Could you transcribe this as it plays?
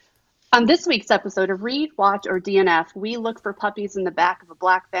On this week's episode of Read, Watch, or DNF, we look for puppies in the back of a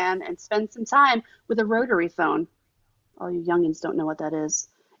black van and spend some time with a rotary phone. All you youngins don't know what that is.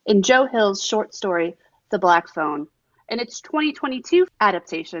 In Joe Hill's short story, The Black Phone, and its 2022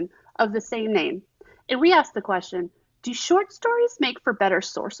 adaptation of the same name. And we ask the question, do short stories make for better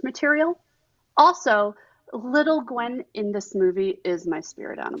source material? Also, little Gwen in this movie is my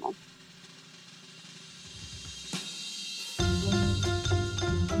spirit animal.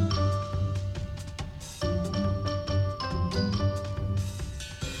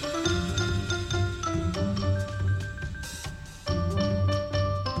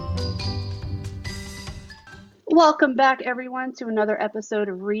 Welcome back, everyone, to another episode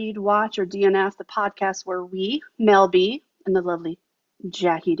of Read, Watch, or DNF, the podcast where we, Mel B, and the lovely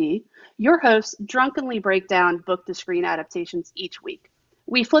Jackie D, your hosts, drunkenly break down book-to-screen adaptations each week.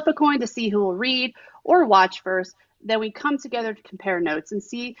 We flip a coin to see who will read or watch first, then we come together to compare notes and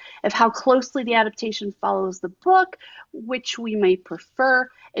see if how closely the adaptation follows the book, which we may prefer,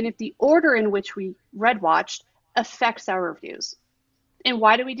 and if the order in which we read-watched affects our reviews. And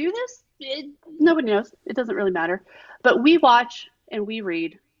why do we do this? Nobody knows. It doesn't really matter. But we watch and we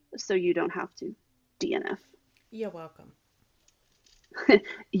read so you don't have to. DNF. You're welcome.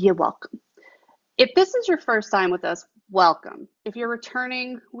 You're welcome. If this is your first time with us, welcome. If you're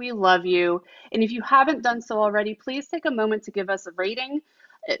returning, we love you. And if you haven't done so already, please take a moment to give us a rating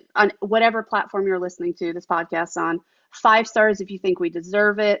on whatever platform you're listening to this podcast on. 5 stars if you think we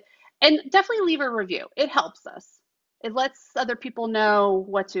deserve it. And definitely leave a review. It helps us. It lets other people know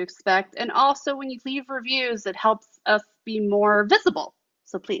what to expect. And also, when you leave reviews, it helps us be more visible.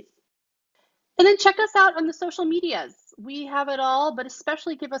 So please. And then check us out on the social medias. We have it all, but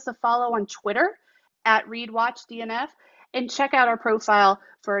especially give us a follow on Twitter at ReadWatchDNF and check out our profile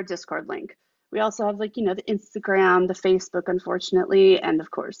for our Discord link. We also have the Instagram, the Facebook, unfortunately, and of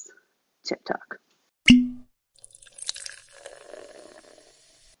course, TikTok.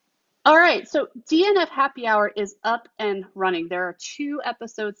 All right, so DNF Happy Hour is up and running. There are 2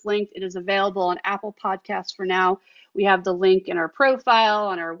 episodes linked. It is available on Apple Podcasts for now. We have the link in our profile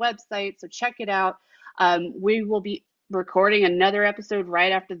on our website, so check it out. We will be recording another episode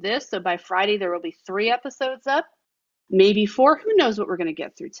right after this, so by Friday there will be 3 episodes up, maybe 4. Who knows what we're going to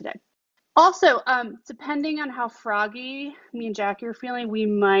get through today. Also, depending on how froggy me and Jackie are feeling, we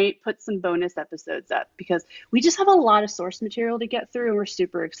might put some bonus episodes up because we just have a lot of source material to get through and we're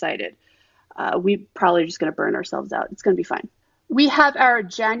super excited. We probably just going to burn ourselves out. It's going to be fine. We have our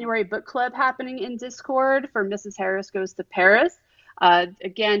January book club happening in Discord for Mrs. Harris Goes to Paris.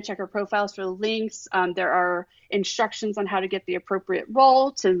 Again, check our profiles for the links. There are instructions on how to get the appropriate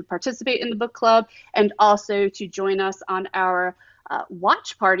role to participate in the book club and also to join us on our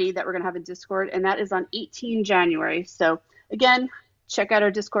watch party that we're going to have in Discord, and that is on 18 January. So again, check out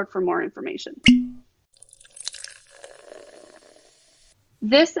our Discord for more information.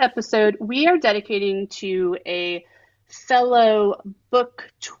 This episode, we are dedicating to a fellow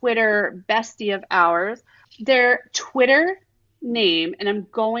book Twitter bestie of ours. Their Twitter name, and I'm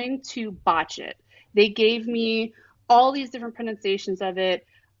going to botch it. They gave me all these different pronunciations of it,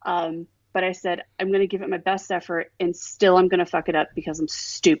 but I said, I'm going to give it my best effort, and still I'm going to fuck it up because I'm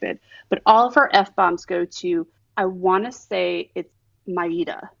stupid. But all of our F-bombs go to, I want to say it's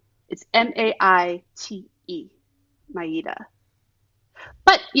Maida. It's M-A-I-T-E. Maida.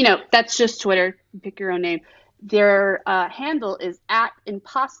 But, that's just Twitter. You pick your own name. Their handle is at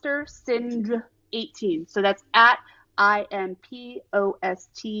impostersyndrome18. So that's at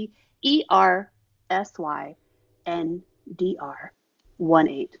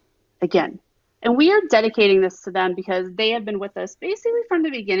IMPOSTERSYNDR18. Again. And we are dedicating this to them because they have been with us basically from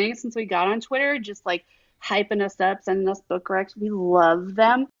the beginning since we got on Twitter, just like hyping us up, sending us book recs. We love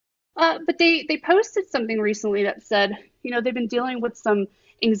them. But they posted something recently that said, they've been dealing with some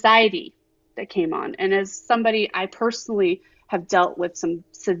anxiety that came on. And as somebody, I personally have dealt with some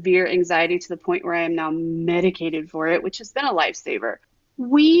severe anxiety to the point where I am now medicated for it, which has been a lifesaver.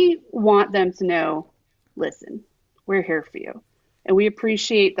 We want them to know, listen, we're here for you. And we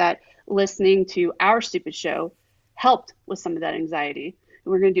appreciate that listening to our stupid show helped with some of that anxiety.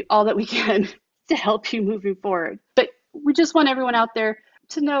 And we're going to do all that we can to help you moving forward. But we just want everyone out there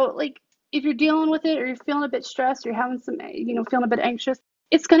to know, if you're dealing with it or you're feeling a bit stressed, or you're having some, feeling a bit anxious,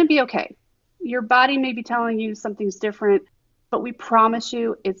 it's going to be okay. Your body may be telling you something's different, but we promise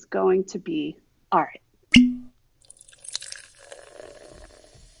you it's going to be all right.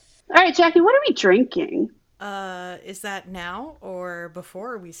 All right, Jackie, what are we drinking? Is that now or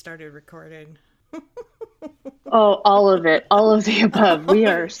before we started recording? Oh, all of it, all of the above. We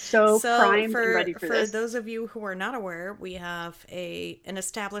are so So primed and ready for for this. those of you who are not aware, we have an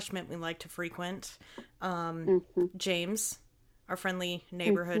establishment we like to frequent. Hmm. James, our friendly Hmm.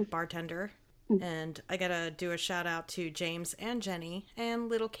 neighborhood bartender. And I gotta do a shout out to James and Jenny and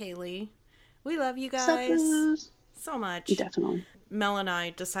little Kaylee. We love you guys Suppose. so much. Definitely. Mel and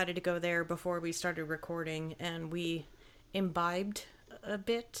I decided to go there before we started recording, and we imbibed a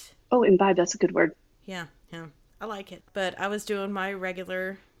bit. Oh, imbibe, that's a good word. Yeah, yeah, I like it. But I was doing my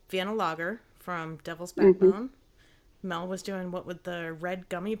regular Vienna lager from Devil's Hmm. Backbone. Mel was doing what with the red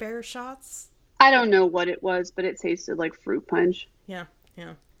gummy bear shots. I don't know what it was, but it tasted like fruit punch. Yeah,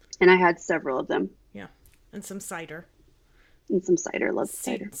 yeah, And I had several of them. yeah. And some cider. And some cider. Love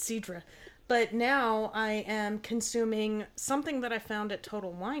cider. Cidra. But now I am consuming something that I found at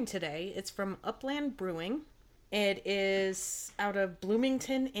Total Wine today. It's from Upland Brewing. It is out of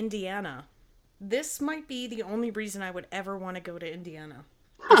Bloomington, Indiana. This might be the only reason I would ever want to go to Indiana.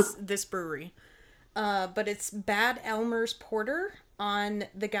 Huh. This brewery. But it's Bad Elmer's Porter. On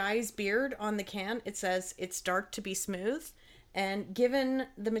the guy's beard on the can, it says it's dark to be smooth. And given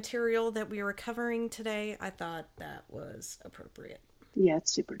the material that we were covering today, I thought that was appropriate. Yeah,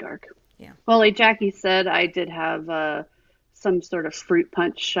 it's super dark. Yeah. Well, like Jackie said, I did have some sort of fruit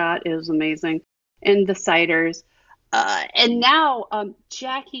punch shot. It was amazing. And the ciders. And now,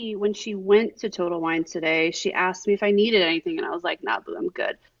 Jackie, when she went to Total Wine today, she asked me if I needed anything. And I was like, nah, boo, I'm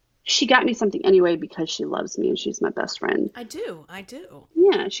good. She got me something anyway because she loves me and she's my best friend. I do. I do.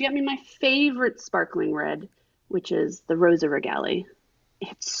 Yeah, she got me my favorite sparkling red, which is the Rosa Regale.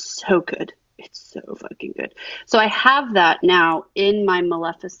 It's so good. It's so fucking good. So I have that now in my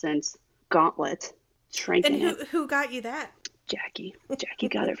Maleficent gauntlet, And shrinking it. who got you that? Jackie. Jackie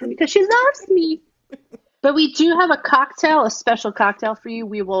got it for me because she loves me. But we do have a cocktail, a special cocktail for you.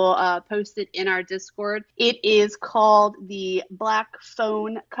 We will post it in our Discord. It is called the Black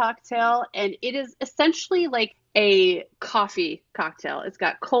Phone Cocktail, and it is essentially like a coffee cocktail. It's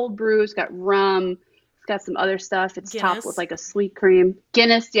got cold brew, it's got rum, it's got some other stuff. It's topped with Guinness. like a sweet cream.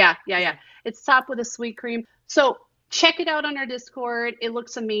 Guinness, yeah, yeah, yeah. Yeah. It's topped with a sweet cream. So check it out on our Discord. It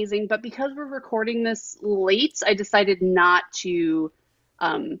looks amazing. But because we're recording this late, I decided not to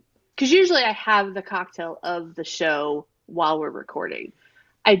because usually I have the cocktail of the show while we're recording.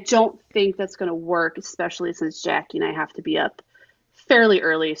 I don't think that's going to work, especially since Jackie and I have to be up fairly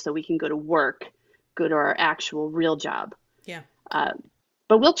early so we can go to work, go to our actual real job. Yeah. Uh,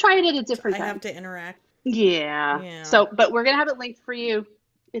 but we'll try it at a So different I time. have to interact. Yeah. Yeah. So, but we're going to have it linked for you.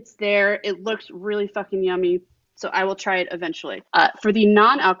 It's there. It looks really fucking yummy. So I will try it eventually. For the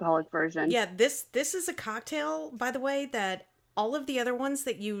non-alcoholic version. Yeah, this is a cocktail, by the way, that all of the other ones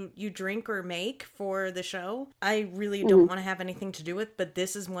that you drink or make for the show, I really don't want to have anything to do with, but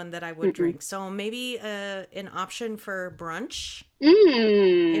this is one that I would drink. So maybe an option for brunch.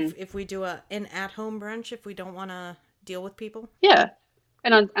 If we do an at-home brunch, if we don't want to deal with people. Yeah.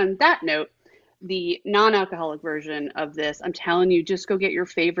 And on that note, the non-alcoholic version of this, I'm telling you, just go get your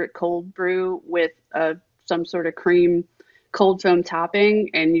favorite cold brew with some sort of cream cold foam topping,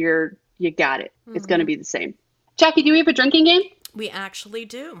 and you got it. It's going to be the same. Jackie, do we have a drinking game? We actually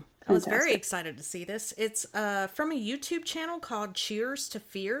do. I was very Fantastic. excited to see this. It's from a YouTube channel called Cheers to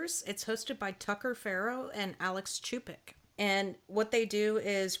Fears. It's hosted by Tucker Farrow and Alex Chupik. And what they do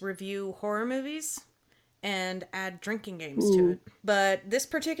is review horror movies and add drinking games to it. But this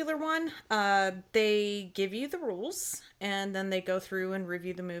particular one, they give you the rules and then they go through and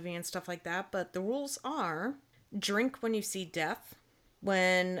review the movie and stuff like that. But the rules are drink when you see death,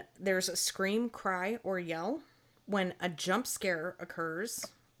 when there's a scream, cry, or yell, when a jump scare occurs,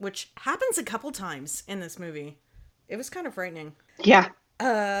 which happens a couple times in this movie. It was kind of frightening. Yeah.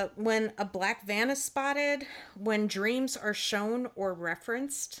 When a black van is spotted, when dreams are shown or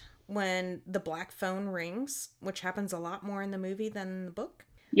referenced, when the black phone rings, which happens a lot more in the movie than in the book.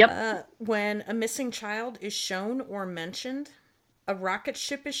 Yep. When a missing child is shown or mentioned, a rocket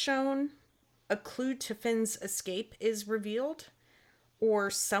ship is shown, a clue to Finn's escape is revealed, or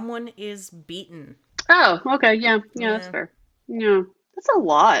someone is beaten. Oh, okay. Yeah. Yeah, that's fair. Yeah. That's a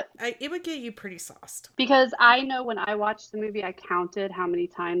lot. It would get you pretty sauced. Because I know when I watched the movie, I counted how many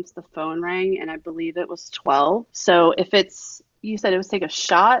times the phone rang, and I believe it was 12. So if it's, you said it was take a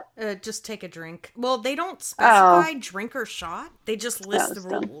shot? Just take a drink. Well, they don't specify drink or shot. They just list the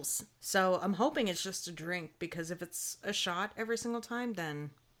dumb. rules. So I'm hoping it's just a drink, because if it's a shot every single time,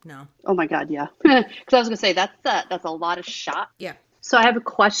 then no. Oh my God, yeah. Because I was going to say, that's a lot of shot. Yeah, So I have a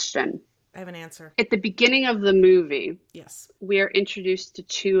question. I have an answer. At the beginning of the movie, Yes. we are introduced to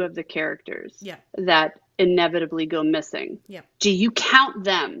two of the characters Yeah. that inevitably go missing. Yeah. Do you count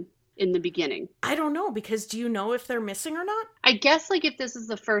them in the beginning? I don't know, because do you know if they're missing or not? I guess like if this is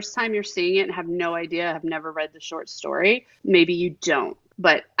the first time you're seeing it and have no idea, have never read the short story, maybe you don't.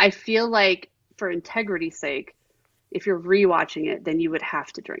 But I feel like for integrity's sake, if you're rewatching it, then you would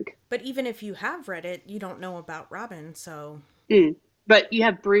have to drink. But even if you have read it, you don't know about Robin, so Mm. But you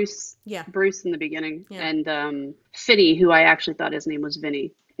have Bruce, yeah. Bruce in the beginning, Yeah. and Finney, who I actually thought his name was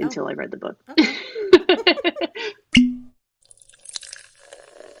Vinny until I read the book. Okay.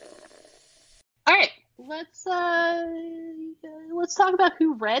 All right, let's talk about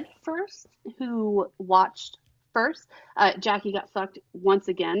who read first, who watched first. Jackie got fucked once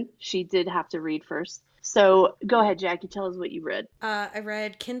again. She did have to read first. So go ahead, Jackie. Tell us what you read. I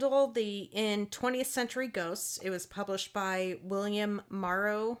read Kindle in 20th Century Ghosts. It was published by William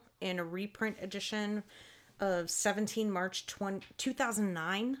Morrow in a reprint edition of 17 March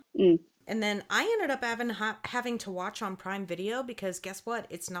 2009. And then I ended up having to watch on Prime Video because guess what?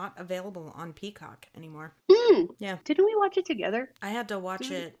 It's not available on Peacock anymore. Yeah. Didn't we watch it together? I had to watch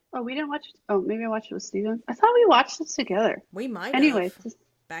it. Oh, we didn't watch it. Oh, maybe I watched it with Steven. I thought we watched this together. We might Anyway, have.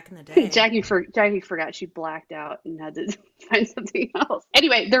 Back in the day. Jackie forgot. She blacked out and had to find something else.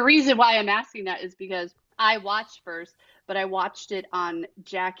 Anyway, the reason why I'm asking that is because I watched first, but I watched it on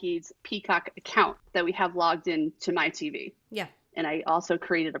Jackie's Peacock account that we have logged in to my TV. Yeah. And I also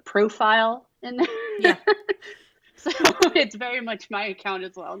created a profile in there. Yeah. So it's very much my account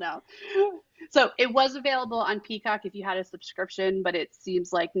as well now. So it was available on Peacock if you had a subscription, but it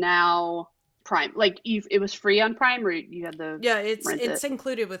seems like now Prime, it was free on Prime, or you had the it's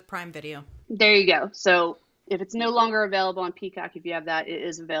included with Prime Video. There you go. So if it's no longer available on Peacock, if you have that, it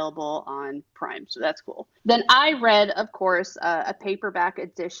is available on Prime. So that's cool. Then I read, of course, a paperback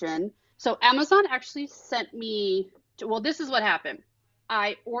edition. So Amazon actually sent me. Well, this is what happened.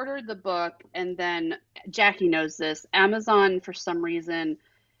 I ordered the book, and then Jackie knows this. Amazon, for some reason,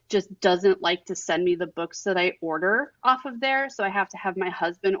 just doesn't like to send me the books that I order off of there. So I have to have my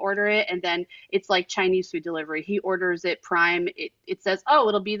husband order it. And then it's like Chinese food delivery. He orders it Prime. It says, oh,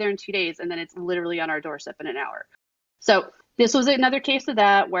 it'll be there in 2 days. And then it's literally on our doorstep in an hour. So this was another case of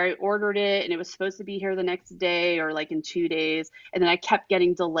that where I ordered it and it was supposed to be here the next day or like in 2 days. And then I kept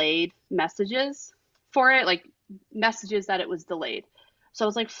getting delayed messages for it, like messages that it was delayed. So I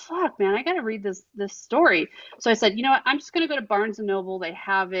was like, fuck, man, I got to read this story. So I said, you know what? I'm just going to go to Barnes & Noble. They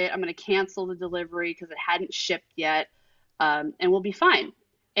have it. I'm going to cancel the delivery because it hadn't shipped yet, and we'll be fine.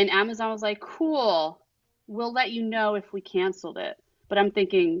 And Amazon was like, cool. We'll let you know if we canceled it. But I'm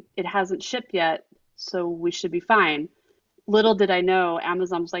thinking it hasn't shipped yet, so we should be fine. Little did I know,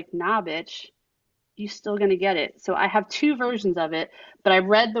 Amazon was like, nah, bitch, you still going to get it. So I have 2 versions of it, but I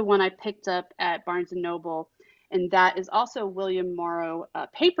read the one I picked up at Barnes & Noble. And that is also William Morrow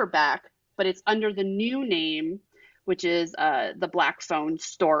paperback, but it's under the new name, which is The Black Phone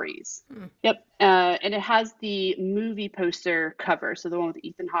Stories. Yep. And it has the movie poster cover, so the one with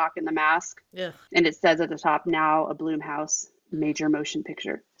Ethan Hawke and the mask. Yeah. And it says at the top, now a Blumhouse major motion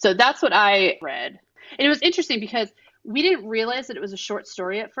picture. So that's what I read. And it was interesting because we didn't realize that it was a short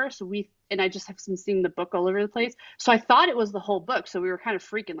story at first. And I just have been seeing the book all over the place. So I thought it was the whole book. So we were kind of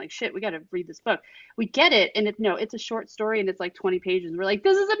freaking like, shit, we got to read this book. We get it. And it's a short story and it's like 20 pages. We're like,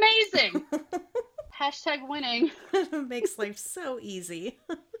 this is amazing. Hashtag winning. It makes life so easy.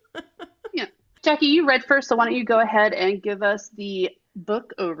 Yeah. Jackie, you read first. So why don't you go ahead and give us the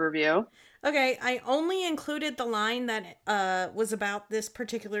book overview? Okay, I only included the line that was about this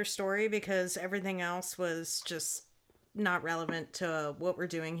particular story because everything else was just not relevant to what we're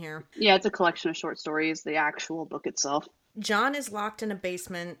doing here. Yeah, it's a collection of short stories, the actual book itself. John is locked in a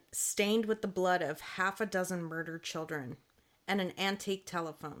basement, stained with the blood of half a dozen murdered children, and an antique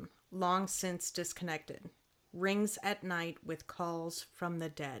telephone, long since disconnected, rings at night with calls from the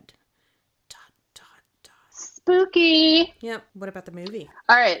dead. ... Spooky! Yep, what about the movie?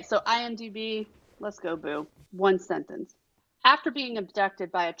 All right, so IMDb, let's go, boo. 1 sentence. After being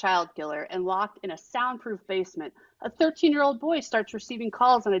abducted by a child killer and locked in a soundproof basement, a 13-year-old boy starts receiving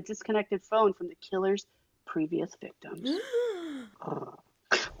calls on a disconnected phone from the killer's previous victims.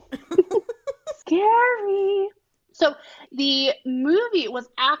 Scary. So the movie was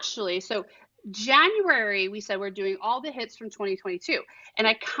actually, January, we said we're doing all the hits from 2022. And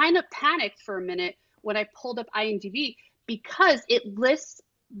I kind of panicked for a minute when I pulled up IMDb because it lists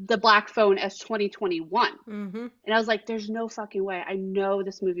The Black Phone as 2021. Mm-hmm. And I was like, there's no fucking way. I know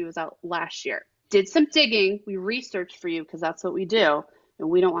this movie was out last year. Did some digging. We researched for you because that's what we do.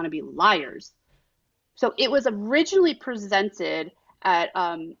 And we don't want to be liars. So it was originally presented at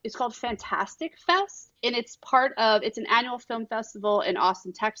it's called Fantastic Fest, and it's an annual film festival in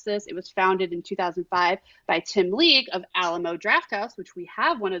Austin, Texas. It was founded in 2005 by Tim League of Alamo Drafthouse, which we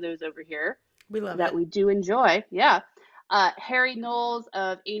have one of those over here We love that it. we do enjoy. Yeah. Harry Knowles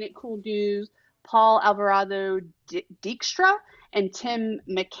of Ain't It Cool News, Paul Alvarado Dijkstra, and Tim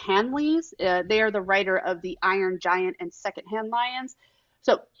McCanley's. They are the writer of The Iron Giant and Secondhand Lions.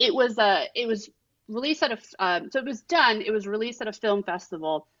 So it was released at it was released at a film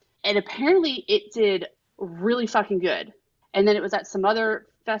festival, and apparently it did really fucking good. And then it was at some other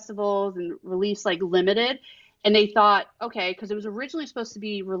festivals and released like limited. And they thought, okay, because it was originally supposed to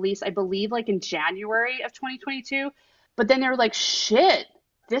be released, I believe, like in January of 2022. But then they were like, shit,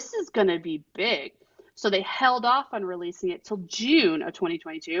 this is going to be big. So they held off on releasing it till June of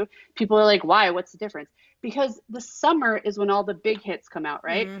 2022. People are like, why? What's the difference? Because the summer is when all the big hits come out,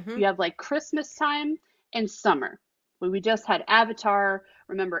 right? Mm-hmm. You have like Christmas time and summer. We just had Avatar.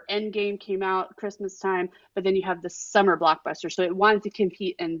 Remember, Endgame came out Christmas time, but then you have the summer blockbuster. So it wanted to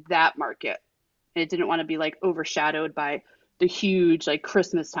compete in that market. And it didn't want to be like overshadowed by the huge like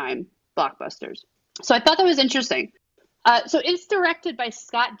Christmas time blockbusters. So I thought that was interesting. So it's directed by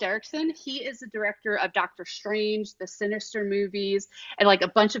Scott Derrickson. He is the director of Doctor Strange, the Sinister movies, and like a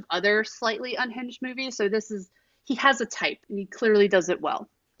bunch of other slightly unhinged movies. So he has a type, and he clearly does it well.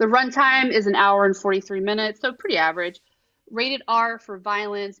 The runtime is an hour and 43 minutes, so pretty average. Rated R for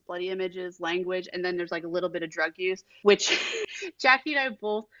violence, bloody images, language, and then there's like a little bit of drug use, which Jackie and I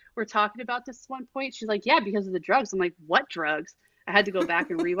both were talking about this one point. She's like, yeah, because of the drugs. I'm like, what drugs? I had to go back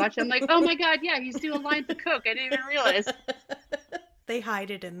and rewatch it. I'm like, oh my God, yeah, he's doing lines of coke. I didn't even realize. They hide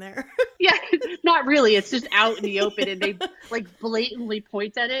it in there. Yeah, not really. It's just out in the open, and they like blatantly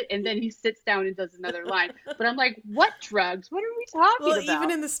point at it, and then he sits down and does another line. But I'm like, what drugs? What are we talking about?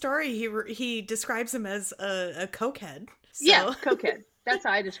 Even in the story, he describes him as a cokehead. So. Yeah, cokehead. That's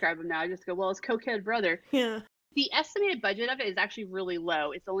how I describe him now. I just go, well, it's cokehead brother. Yeah. The estimated budget of it is actually really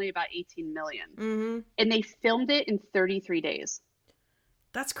low. It's only about 18 million. Mm-hmm. And they filmed it in 33 days.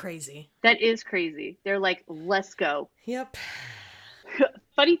 That's crazy. That is crazy. They're like, let's go. Yep.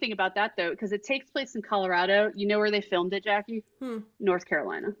 Funny thing about that, though, because it takes place in Colorado. You know where they filmed it, Jackie? North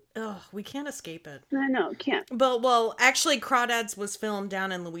Carolina. Oh, we can't escape it. I know, can't. But, well, actually, Crawdads was filmed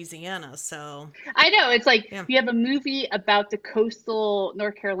down in Louisiana, so... I know. It's like, you have a movie about the coastal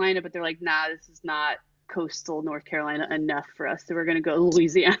North Carolina, but they're like, nah, this is not coastal North Carolina enough for us, so we're going to go to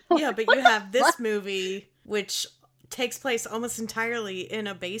Louisiana. Yeah, but you have this movie, which takes place almost entirely in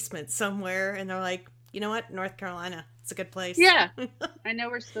a basement somewhere, and they're like, you know what, North Carolina, it's a good place. Yeah, I know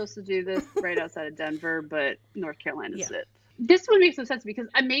we're supposed to do this right outside of Denver, but North Carolina's it. This one makes no sense because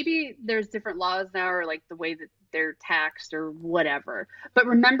maybe there's different laws now, or like the way that they're taxed or whatever. But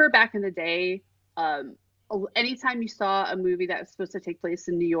remember back in the day, anytime you saw a movie that was supposed to take place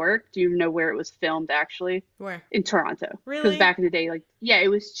in New York, do you know where it was filmed actually? Where? In Toronto. Really? Because back in the day, like, yeah, it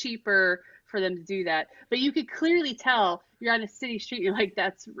was cheaper for them to do that. But you could clearly tell you're on a city street, you're like,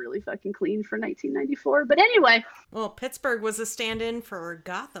 that's really fucking clean for 1994. But anyway. Well, Pittsburgh was a stand-in for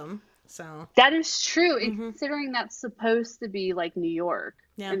Gotham, so. That is true. And considering that's supposed to be like New York.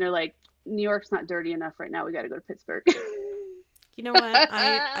 Yeah. And they're like, New York's not dirty enough right now. We got to go to Pittsburgh. You know what?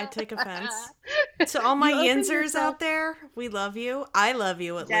 I take offense. To all my Yinzers out there, we love you. I love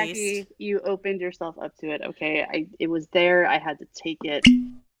you at Jackie, least. You opened yourself up to it, okay? It was there. I had to take it.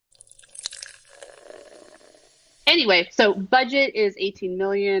 Anyway, so budget is 18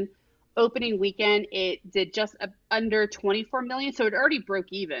 million. Opening weekend, it did just under 24 million, so it already broke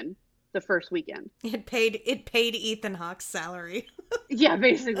even the first weekend. It paid Ethan Hawke's salary. Yeah,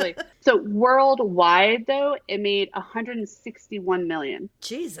 basically. So worldwide, though, it made 161 million.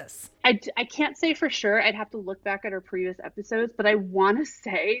 Jesus. I can't say for sure. I'd have to look back at our previous episodes, but I want to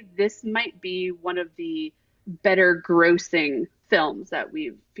say this might be one of the better grossing films that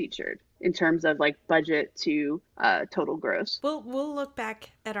we've featured in terms of like budget to total gross. We'll look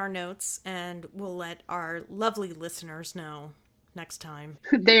back at our notes and we'll let our lovely listeners know next time.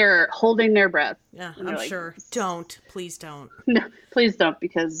 They're holding their breath. Yeah, I'm sure. Don't. Please don't. No, please don't,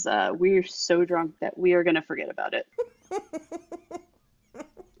 because we're so drunk that we are going to forget about it.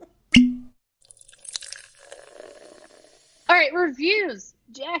 All right, reviews.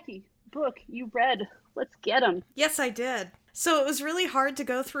 Jackie, book you read. Let's get them. Yes, I did. So it was really hard to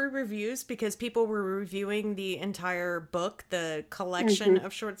go through reviews because people were reviewing the entire book, the collection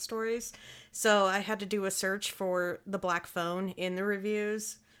of short stories. So I had to do a search for The Black Phone in the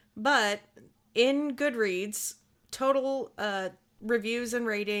reviews. But in Goodreads, total reviews and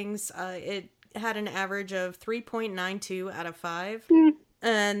ratings, it had an average of 3.92 out of 5.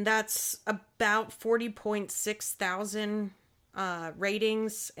 And that's about 40.6 thousand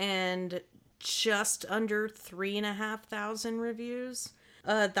ratings and just under 3,500 reviews.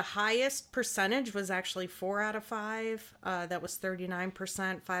 The highest percentage was actually 4 out of 5. That was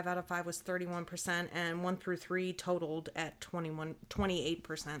 39%. 5 out of 5 was 31%. And 1 through 3 totaled at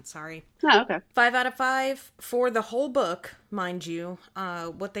 28%. Sorry. Oh, okay. 5 out of 5 for the whole book, mind you.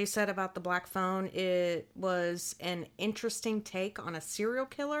 What they said about the Black Phone, it was an interesting take on a serial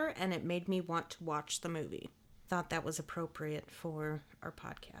killer, and it made me want to watch the movie. Thought that was appropriate for our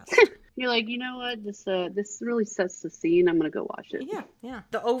podcast. You're like, you know what? This really sets the scene. I'm gonna go watch it. Yeah.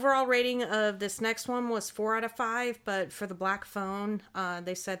 The overall rating of this next one was 4 out of 5, but for the Black Phone,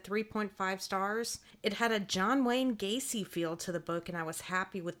 they said 3.5 stars. It had a John Wayne Gacy feel to the book, and I was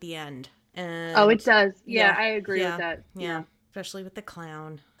happy with the end. And oh, it does. Yeah, I agree with that. Yeah. Especially with the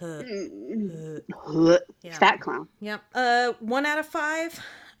clown. Fat clown. Yep. 1 out of 5.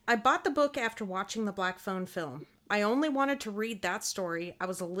 I bought the book after watching the Black Phone film. I only wanted to read that story. I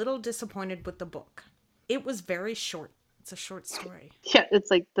was a little disappointed with the book. It was very short. It's a short story. Yeah, it's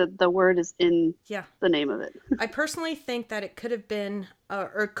like the word is in the name of it. I personally think that it could have been,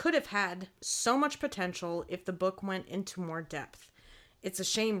 or could have had so much potential if the book went into more depth. It's a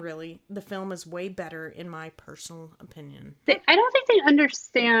shame, really. The film is way better, in my personal opinion. I don't think they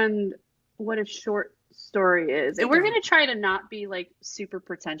understand what a short story is. And we're going to try to not be like super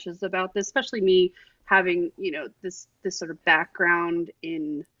pretentious about this, especially me having, this sort of background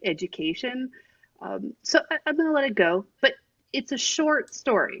in education. So I'm going to let it go, but it's a short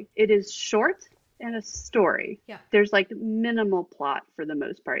story. It is short and a story. Yeah. There's like minimal plot for the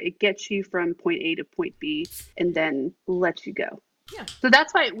most part. It gets you from point A to point B and then lets you go. Yeah. So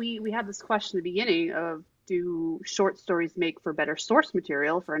that's why we had this question at the beginning of, do short stories make for better source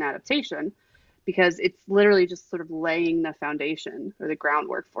material for an adaptation? Because it's literally just sort of laying the foundation or the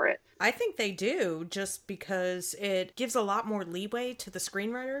groundwork for it. I think they do, just because it gives a lot more leeway to the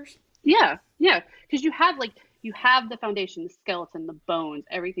screenwriters. Yeah. Because you have the foundation, the skeleton, the bones,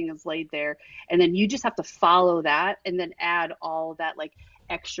 everything is laid there. And then you just have to follow that and then add all that like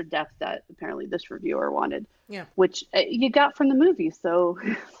extra depth that apparently this reviewer wanted. Yeah. Which you got from the movie. So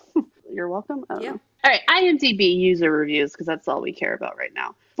you're welcome. Yeah. All right, IMDb user reviews, because that's all we care about right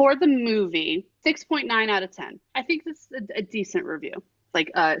now. For the movie, 6.9 out of 10. I think this is a decent review,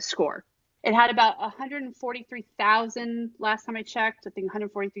 score. It had about 143,000 last time I checked. I think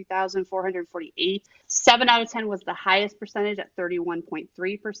 143,448. 7 out of 10 was the highest percentage at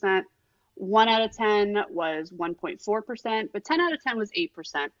 31.3%. 1 out of 10 was 1.4%, but 10 out of 10 was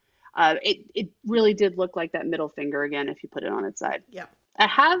 8%. It really did look like that middle finger again if you put it on its side. Yeah. I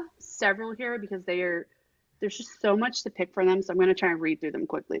have several here because there's just so much to pick from them, so I'm going to try and read through them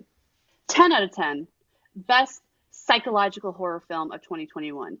quickly. 10 out of 10, best psychological horror film of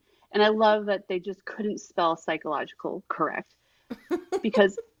 2021. And I love that they just couldn't spell psychological correct,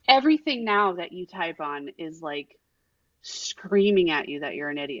 because everything now that you type on is like screaming at you that you're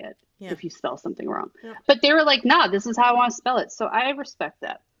an idiot if you spell something wrong. Yeah. But they were like, nah, this is how I want to spell it. So I respect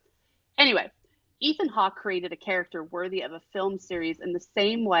that. Anyway, Ethan Hawke created a character worthy of a film series in the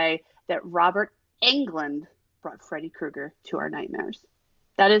same way that Robert Englund brought Freddy Krueger to our nightmares.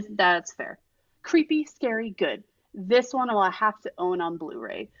 That's fair. Creepy, scary, good. This one I'll have to own on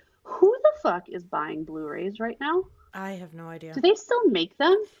Blu-ray. Who the fuck is buying Blu-rays right now? I have no idea. Do they still make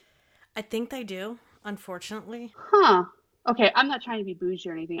them? I think they do, unfortunately. Huh. Okay, I'm not trying to be bougie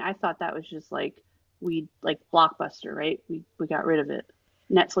or anything. I thought that was just like Blockbuster, right? We got rid of it.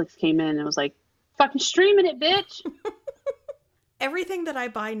 Netflix came in and was like, fucking streaming it, bitch. Everything that I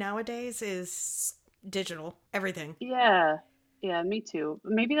buy nowadays is digital. Everything. Yeah, me too.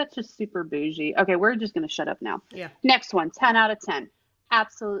 Maybe that's just super bougie. Okay, we're just going to shut up now. Yeah. Next one, 10 out of 10.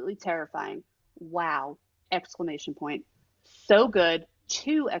 Absolutely terrifying. Wow. Exclamation point. So good.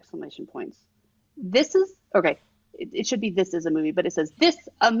 2 exclamation points. This is, okay, it should be this is a movie, but it says this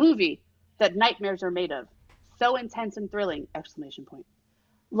a movie that nightmares are made of. So intense and thrilling. Exclamation point.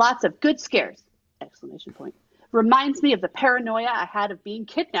 Lots of good scares. Exclamation point. Reminds me of the paranoia I had of being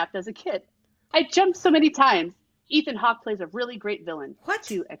kidnapped as a kid. I jumped so many times. Ethan Hawke plays a really great villain. What?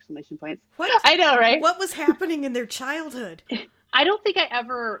 2 exclamation points. What? I know, right? What was happening in their childhood? I don't think I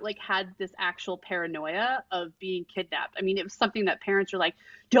ever had this actual paranoia of being kidnapped. I mean, it was something that parents were like,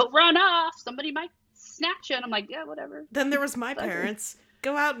 don't run off. Somebody might snatch you. And I'm like, yeah, whatever. Then there was my parents.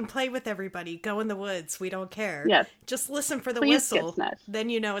 Go out and play with everybody. Go in the woods. We don't care. Yes. Just listen for the Please whistle. Get snatched. Then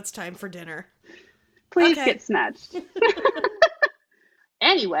you know it's time for dinner. Please get snatched.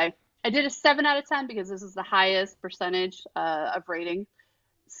 Anyway, I did a 7 out of 10 because this is the highest percentage of rating.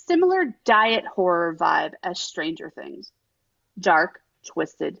 Similar diet horror vibe as Stranger Things. Dark,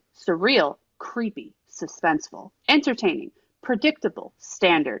 twisted, surreal, creepy, suspenseful, entertaining, Predictable,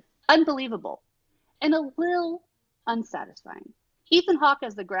 standard, unbelievable, and a little unsatisfying. Ethan Hawke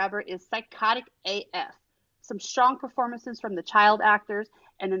as the grabber is psychotic AF. Some strong performances from the child actors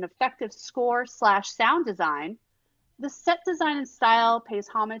and an effective score slash sound design. The set design and style pays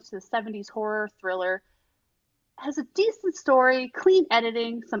homage to the 70s horror thriller, has a decent story, clean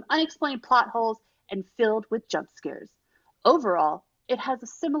editing, some unexplained plot holes, and filled with jump scares. Overall, it has a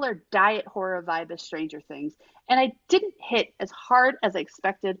similar diet horror vibe as Stranger Things, and I didn't hit as hard as I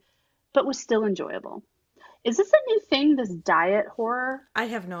expected, but was still enjoyable. Is this a new thing, this diet horror? I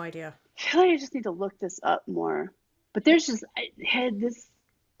have no idea. I feel like I just need to look this up more. But there's just, I had this,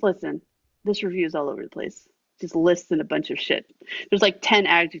 listen, this review is all over the place. Just lists and a bunch of shit. There's like 10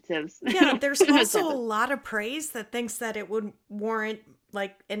 adjectives. Yeah, there's also a lot of praise that thinks that it would warrant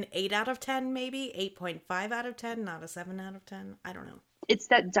like an 8 out of 10, maybe 8.5 out of 10, not a 7 out of 10. I don't know. It's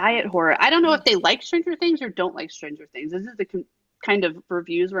that diet horror. I don't know if they like Stranger Things or don't like Stranger Things. This is the kind of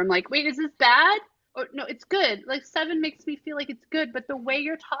reviews where I'm like, wait, is this bad? Or no, it's good. Like 7 makes me feel like it's good, but the way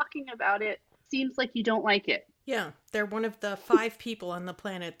you're talking about it seems like you don't like it. Yeah, they're one of the 5 people on the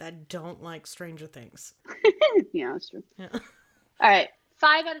planet that don't like Stranger Things. Yeah, that's true. Yeah. All right,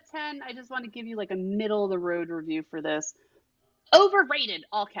 5 out of 10. I just want to give you like a middle of the road review for this. Overrated,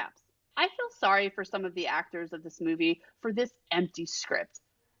 all caps. I feel sorry for some of the actors of this movie for this empty script.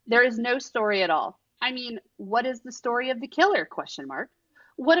 There is no story at all. I mean, what is the story of the killer? Question mark.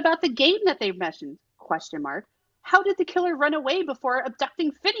 What about the game that they mentioned? Question mark. How did the killer run away before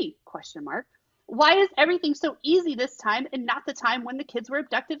abducting Finney? Question mark. Why is everything so easy this time and not the time when the kids were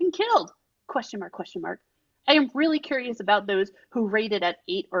abducted and killed? Question mark, question mark. I am really curious about those who rated at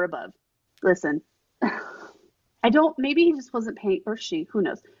 8 or above. Listen, maybe he just wasn't paying, or she, who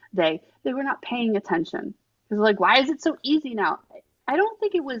knows, they were not paying attention. Because like, why is it so easy now? I don't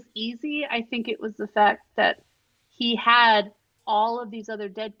think it was easy. I think it was the fact that he had all of these other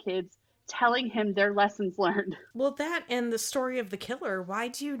dead kids telling him their lessons learned. Well, that and the story of the killer. Why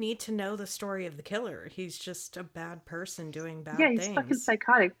do you need to know the story of the killer? He's just a bad person doing bad things. Yeah, he's fucking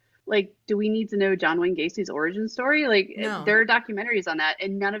psychotic. Like, do we need to know John Wayne Gacy's origin story? Like, No. There are documentaries on that,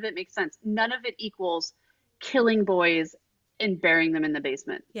 and none of it makes sense. None of it equals killing boys and burying them in the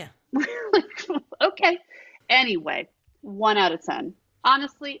basement. Yeah. Like, okay. Anyway, 1 out of 10.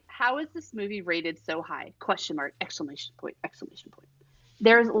 Honestly, how is this movie rated so high? Question mark, exclamation point, exclamation point.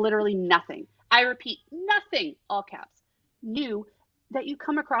 There's literally nothing. I repeat, nothing, all caps, new that you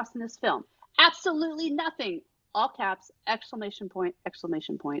come across in this film. Absolutely nothing, all caps, exclamation point,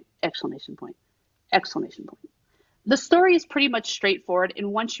 exclamation point, exclamation point, exclamation point. The story is pretty much straightforward,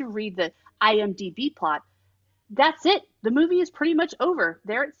 and once you read the IMDb plot, that's it. The movie is pretty much over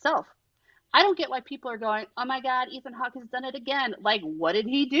there itself. I don't get why people are going, oh my God, Ethan Hawke has done it again. Like, what did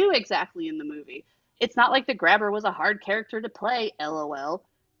he do exactly in the movie? It's not like the grabber was a hard character to play, LOL.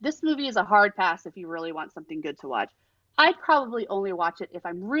 This movie is a hard pass if you really want something good to watch. I'd probably only watch it if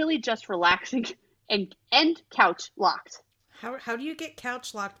I'm really just relaxing and couch locked. How do you get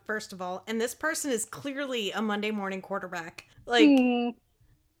couch locked, first of all? And this person is clearly a Monday morning quarterback. Like,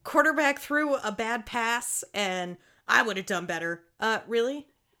 quarterback threw a bad pass, and I would have done better. Really?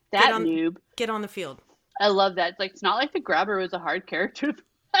 That noob. Get on the field. I love that. It's not like the grabber was a hard character.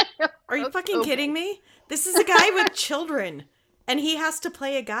 Are you fucking kidding me? This is a guy with children, and he has to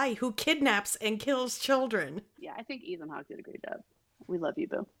play a guy who kidnaps and kills children. Yeah, I think Ethan Hawke did a great job. We love you,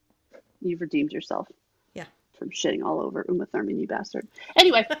 Boo. You've redeemed yourself. Yeah. From shitting all over Uma Thurman, you bastard.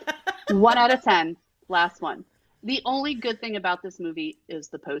 Anyway, 1 out of 10. Last one. The only good thing about this movie is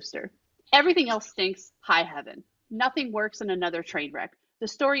the poster. Everything else stinks. High heaven. Nothing works in another train wreck. The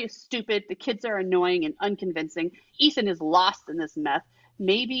story is stupid. The kids are annoying and unconvincing. Ethan is lost in this mess.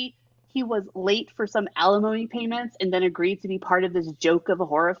 Maybe he was late for some alimony payments and then agreed to be part of this joke of a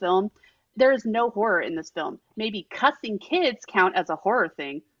horror film. There is no horror in this film. Maybe cussing kids count as a horror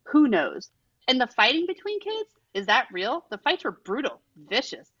thing. Who knows? And the fighting between kids? Is that real? The fights were brutal,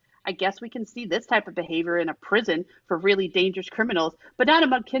 vicious. I guess we can see this type of behavior in a prison for really dangerous criminals, but not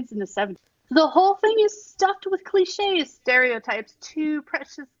among kids in the 70s. The whole thing is stuffed with cliches, stereotypes, two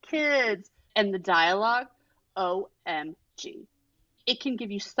precious kids. And the dialogue, OMG. It can give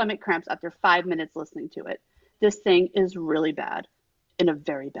you stomach cramps after 5 minutes listening to it. This thing is really bad, in a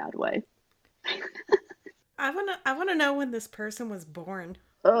very bad way. I wanna know when this person was born.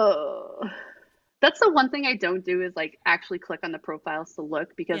 Oh, that's the one thing I don't do is like actually click on the profiles to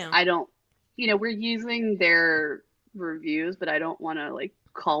look because I don't, we're using their reviews, but I don't want to like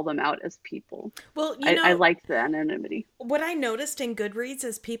call them out as people. Well, I like the anonymity. What I noticed in Goodreads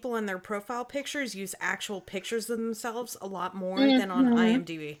is people in their profile pictures use actual pictures of themselves a lot more than on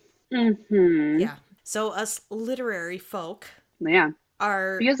IMDb. Mm-hmm. Yeah, So us literary folk Yeah,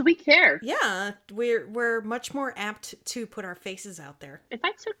 are, because we care. yeah, we're much more apt to put our faces out there. If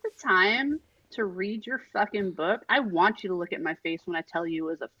I took the time to read your fucking book, I want you to look at my face when I tell you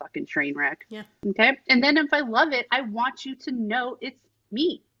it was a fucking train wreck. Yeah. Okay? And then if I love it, I want you to know it's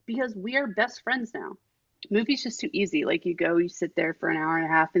me because we are best friends now. Movies just too easy. Like you go, you sit there for an hour and a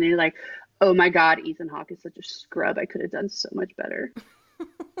half, and then you're like, oh my God, Ethan Hawke is such a scrub. I could have done so much better.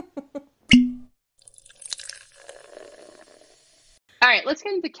 All right, let's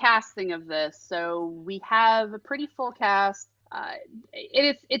get into the casting of this. So we have a pretty full cast.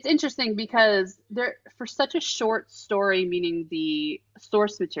 It's interesting because there for such a short story, meaning the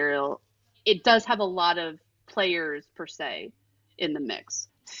source material, it does have a lot of players per se in the mix.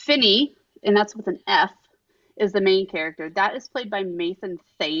 Finney, and that's with an F, is the main character. That is played by Mathan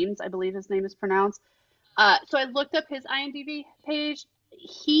Thames, I believe his name is pronounced. So I looked up his IMDb page.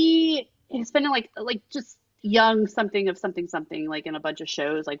 He's been in like just young something of something something like in a bunch of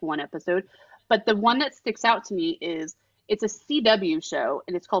shows, like one episode. But the one that sticks out to me is it's a CW show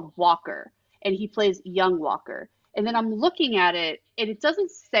and it's called Walker, and he plays young Walker. And then I'm looking at it, and it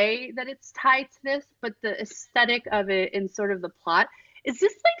doesn't say that it's tied to this, but the aesthetic of it and sort of the plot. Is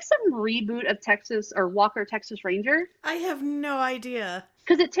this like some reboot of Texas or Walker Texas Ranger? I have no idea.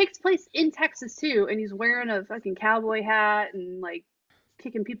 Because it takes place in Texas too, and he's wearing a fucking cowboy hat and like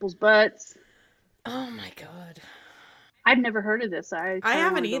kicking people's butts. Oh my God. I've never heard of this. I kinda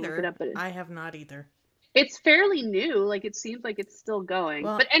haven't wanna go either. look it up, but I have not either. it's fairly new. Like it seems like it's still going.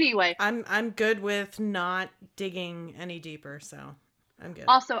 Well, But anyway, I'm good with not digging any deeper, so I'm good.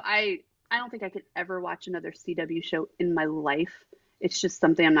 also I don't think I could ever watch another CW show in my life. It's just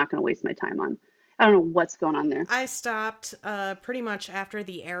something I'm not going to waste my time on. I don't know what's going on there. I stopped pretty much after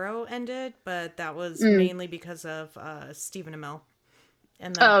the Arrow ended, but that was mainly because of Stephen Amell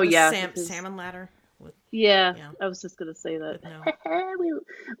and the salmon ladder. Yeah, Yeah. I was just going to say that. No.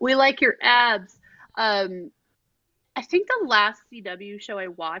 we like your abs. I think the last CW show I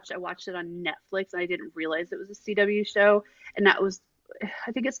watched it on Netflix, and I didn't realize it was a CW show, and that was,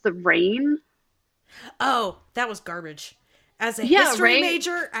 I think it's The Rain. Oh, that was garbage. As a Yeah, history right?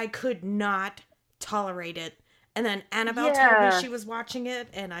 major, I could not tolerate it. And then Annabelle told me she was watching it,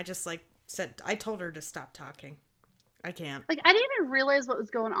 and I just I told her to stop talking. I can't. Like, I didn't even realize what was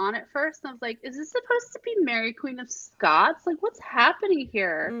going on at first. And I was like, is this supposed to be Mary Queen of Scots? Like, what's happening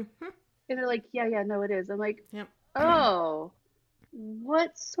here? Mm-hmm. And they're like, yeah, no, it is. I'm like, Yep. oh,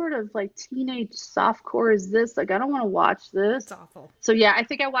 what sort of like teenage softcore is this? Like, I don't want to watch this. It's awful. So yeah, I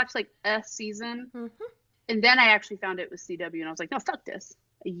think I watched like a season, Mm-hmm. and then I actually found it was CW, and I was like, no, fuck this.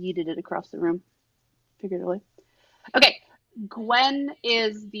 I yeeted it across the room, figuratively. Okay, Gwen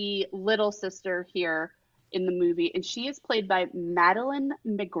is the little sister here in the movie, and she is played by Madeline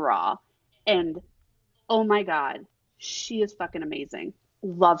McGraw, and oh my God, she is fucking amazing.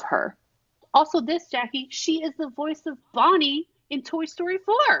 Love her. Also, this, Jackie, she is the voice of Bonnie in Toy Story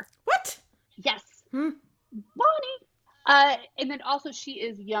 4. What? Yes, Hmm. Bonnie. And then also she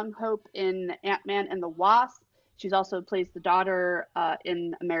is Young Hope in Ant-Man and the Wasp. She's also plays the daughter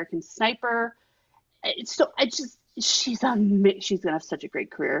in American Sniper. She's gonna have such a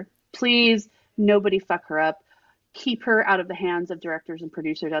great career. Please, nobody fuck her up. Keep her out of the hands of directors and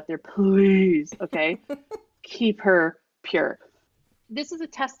producers out there, please. Okay, keep her pure. This is a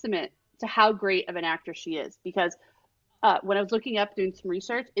testament to how great of an actor she is, because when I was looking up doing some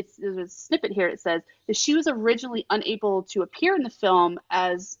research, there's a snippet here. It says that she was originally unable to appear in the film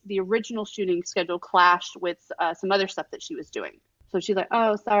as the original shooting schedule clashed with some other stuff that she was doing. So she's like,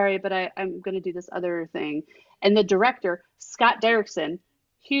 oh, sorry, but I'm going to do this other thing. And the director, Scott Derrickson,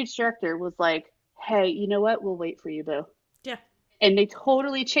 huge director, was like, hey, you know what? We'll wait for you, boo. Yeah. And they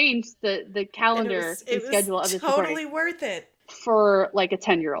totally changed the calendar and schedule of this totally worth it for like a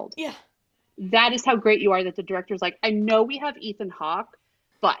 10-year-old. Yeah. That is how great you are, that the director's like, I know we have Ethan Hawke,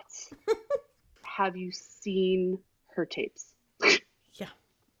 but have you seen her tapes? Yeah.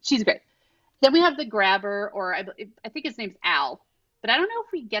 She's great. Then we have the grabber, or I think his name's Al, but I don't know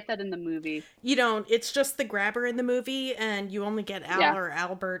if we get that in the movie. You don't. It's just the grabber in the movie, and you only get Al or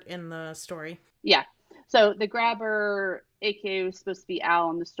Albert in the story. Yeah. So the grabber, aka who's supposed to be Al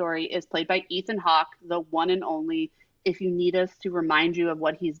in the story, is played by Ethan Hawke, the one and only. If you need us to remind you of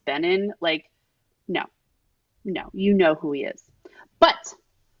what he's been in, like, no, you know who he is. But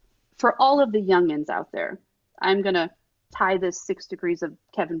for all of the youngins out there, I'm going to tie this 6 degrees of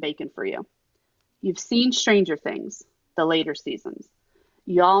Kevin Bacon for you. You've seen Stranger Things, the later seasons.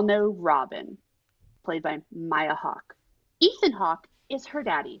 Y'all know Robin, played by Maya Hawke. Ethan Hawke is her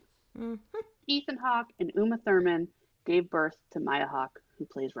daddy. Mm-hmm. Ethan Hawke and Uma Thurman gave birth to Maya Hawke, who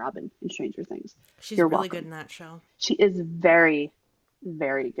plays Robin in Stranger Things. She's You're really welcome. good in that show. She is very,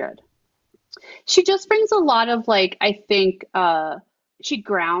 very good. She just brings a lot of like, I think, she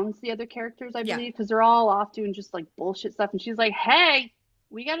grounds the other characters, I Yeah. believe, because they're all off doing just like bullshit stuff. And she's like, hey,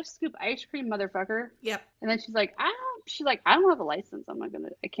 we got to scoop ice cream, motherfucker. Yep. And then she's like, I don't have a license.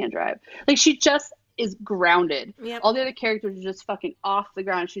 I can't drive. Like, she just is grounded. Yep. All the other characters are just fucking off the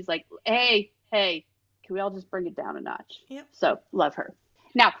ground. She's like, hey, can we all just bring it down a notch? Yep. So, love her.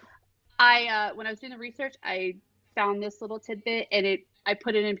 Now, when I was doing the research, I found this little tidbit, and I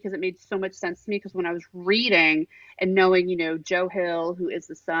put it in because it made so much sense to me, because when I was reading and knowing, Joe Hill, who is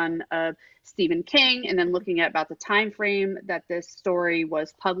the son of Stephen King, and then looking at about the time frame that this story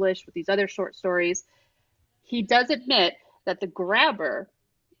was published with these other short stories, he does admit that The Grabber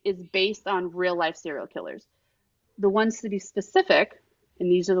is based on real life serial killers. The ones, to be specific,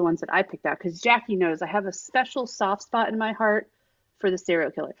 and these are the ones that I picked out, because Jackie knows I have a special soft spot in my heart for the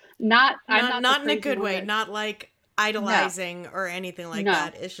serial killer. Not in a good way, not like idolizing or anything like No.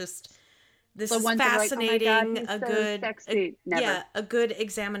 that. It's just, this The is ones that are like, "Oh my God, fascinating, he's a so good sexy." Never. a good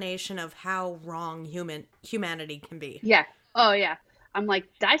examination of how wrong humanity can be. Yeah. Oh yeah. I'm like,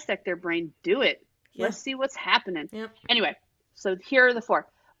 dissect their brain, do it. Yeah. Let's see what's happening. Yep. Anyway, so here are the four.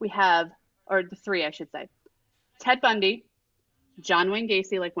 We have, or the three, I should say. Ted Bundy, John Wayne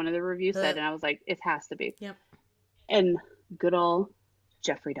Gacy, like one of the reviews said, and I was like, it has to be. Yep. And good old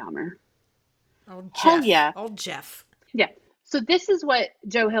Jeffrey Dahmer. Oh, Jeff. Hell yeah. Oh, Jeff. Yeah. So this is what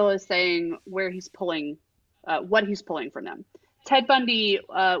Joe Hill is saying, where he's pulling, what he's pulling from them. Ted Bundy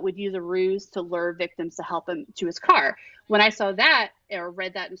would use a ruse to lure victims to help him to his car. When I saw that, or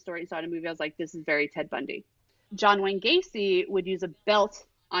read that in a story, saw it in a movie, I was like, this is very Ted Bundy. John Wayne Gacy would use a belt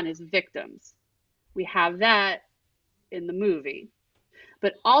on his victims. We have that in the movie.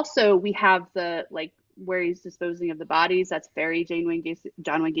 But also we have the, like, where he's disposing of the bodies. That's very John Wayne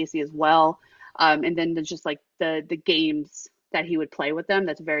Gacy as well. And then there's just like the games that he would play with them.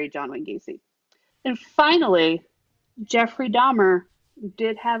 That's very John Wayne Gacy. And finally, Jeffrey Dahmer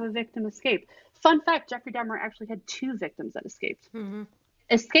did have a victim escape. Fun fact, Jeffrey Dahmer actually had 2 victims that escaped. Mm-hmm.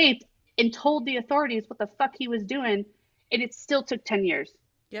 Escaped and told the authorities what the fuck he was doing, and it still took 10 years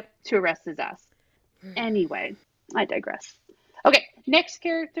to arrest his ass. Anyway, I digress. Okay, next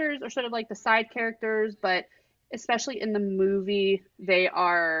characters are sort of like the side characters, but especially in the movie, they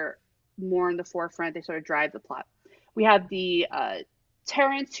are more in the forefront. They sort of drive the plot. We have the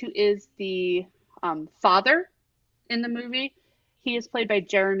Terrence, who is the father in the movie. He is played by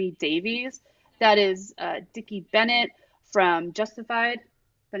Jeremy Davies. That is Dickie Bennett from Justified,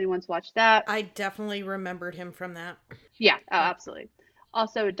 if anyone's watched that. I definitely remembered him from that. Yeah, absolutely.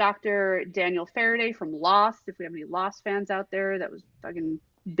 Also, Dr. Daniel Faraday from Lost, if we have any Lost fans out there that was fucking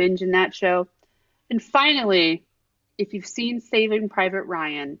binging that show. And finally, if you've seen Saving Private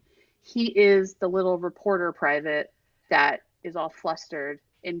Ryan, he is the little reporter private that is all flustered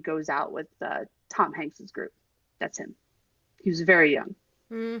and goes out with Tom Hanks's group. That's him. He was very young,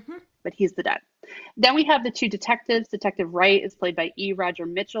 but he's the dad. Then we have the 2 detectives. Detective Wright is played by E. Roger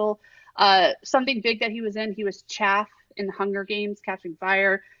Mitchell. Something big that he was Chaff in Hunger Games, Catching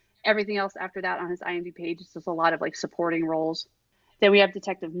Fire. Everything else after that on his IMDb page is just a lot of like supporting roles. Then we have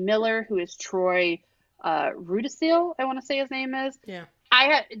Detective Miller, who is Troy Rudisill, I want to say his name is. Yeah.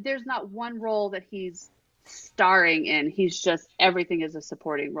 There's not one role that he's starring in. He's just, everything is a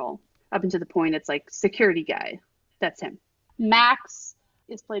supporting role. Up until the point it's like security guy. That's him. Max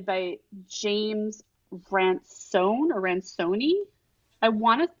is played by James Ransoni. I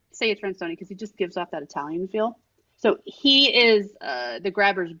want to say it's Ransoni because he just gives off that Italian feel. So he is the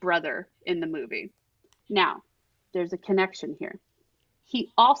Grabber's brother in the movie. Now, there's a connection here.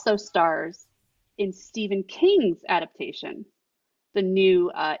 He also stars in Stephen King's adaptation, the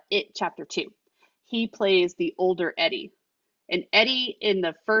new It Chapter 2. He plays the older Eddie. And Eddie in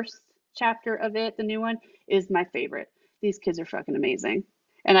the first chapter of It, the new one, is my favorite. These kids are fucking amazing.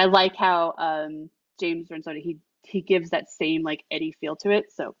 And I like how James Ransoni, he gives that same like Eddie feel to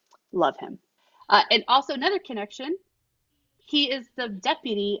it. So love him. And also another connection, he is the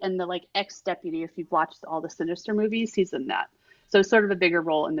deputy and the like ex-deputy. If you've watched all the Sinister movies, he's in that. So sort of a bigger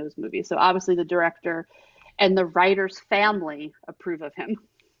role in those movies. So obviously the director and the writer's family approve of him.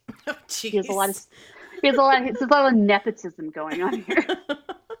 Oh, jeez. There's a lot of nepotism going on here.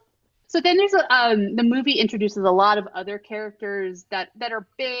 So then there's the movie introduces a lot of other characters that are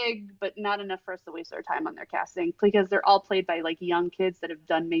big, but not enough for us to waste our time on their casting because they're all played by like young kids that have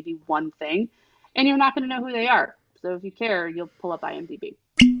done maybe one thing, and you're not going to know who they are. So if you care, you'll pull up IMDb.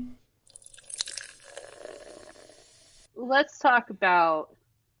 Let's talk about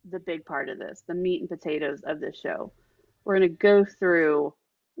the big part of this, the meat and potatoes of this show. we're going to go through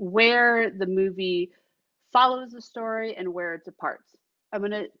where the movie follows the story and where it departs. I'm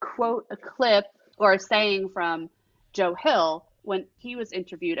going to quote a clip or a saying from Joe Hill when he was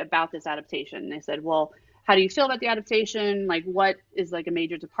interviewed about this adaptation. And they said, well, how do you feel about the adaptation? Like, what is like a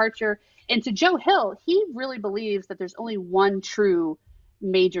major departure? And to Joe Hill, he really believes that there's only one true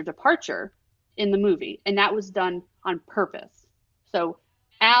major departure in the movie, and that was done on purpose. So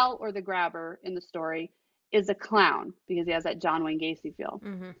Al, or the grabber in the story, is a clown because he has that John Wayne Gacy feel.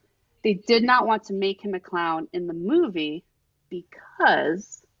 Mm-hmm. They did not want to make him a clown in the movie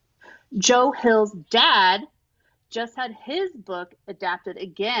because Joe Hill's dad just had his book adapted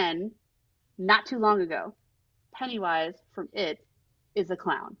again not too long ago. Pennywise from It is a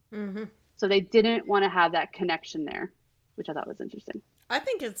clown. Mm-hmm. So they didn't want to have that connection there, which I thought was interesting. I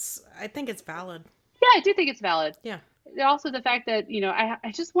think it's valid. Yeah, I do think it's valid. Yeah. Also the fact that,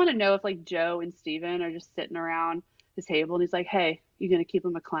 I just want to know if like Joe and Steven are just sitting around the table and he's like, hey, you gonna keep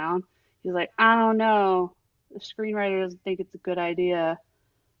him a clown? He's like, I don't know. The screenwriter doesn't think it's a good idea.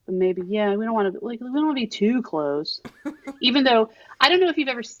 But maybe, yeah, we don't want to be too close. Even though I don't know if you've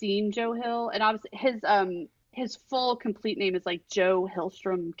ever seen Joe Hill, and obviously his full complete name is like Joe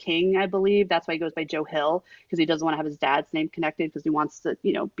Hillstrom King, I believe. That's why he goes by Joe Hill, because he doesn't want to have his dad's name connected because he wants to,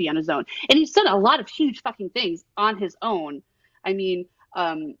 be on his own. And he's done a lot of huge fucking things on his own. I mean,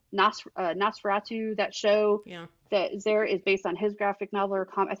 Nosferatu, that show that is there, is based on his graphic novel or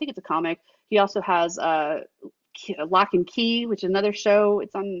I think it's a comic. He also has Lock and Key, which is another show.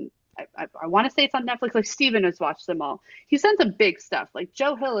 It's on, I want to say it's on Netflix. Like Steven has watched them all. He's done some big stuff. Like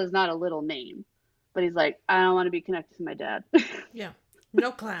Joe Hill is not a little name, but he's like, I don't want to be connected to my dad. Yeah,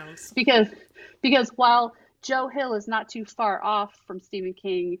 no clowns. because while Joe Hill is not too far off from Stephen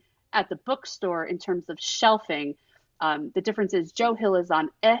King at the bookstore in terms of shelving, the difference is Joe Hill is on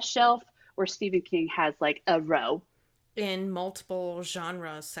a shelf where Stephen King has like a row. In multiple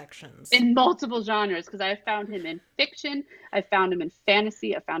genre sections. In multiple genres, because I found him in fiction, I found him in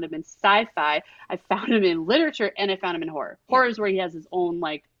fantasy, I found him in sci-fi, I found him in literature, and I found him in horror. Horror is where he has his own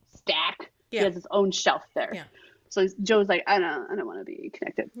like stack. Yeah. He has his own shelf there. Yeah. So Joe's like, I don't want to be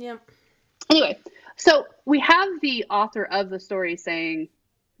connected. Yeah. Anyway, so we have the author of the story saying,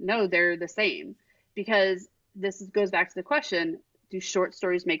 no, they're the same, because this goes back to the question: do short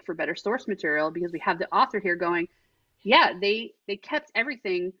stories make for better source material? Because we have the author here going, yeah, they kept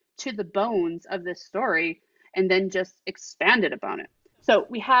everything to the bones of this story and then just expanded upon it. So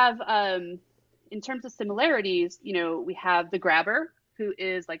we have, in terms of similarities, we have the grabber, who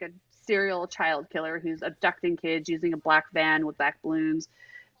is like a serial child killer who's abducting kids using a black van with black balloons,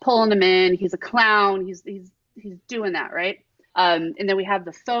 pulling them in. He's a clown. He's doing that, right? And then we have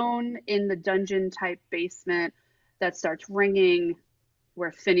the phone in the dungeon type basement that starts ringing,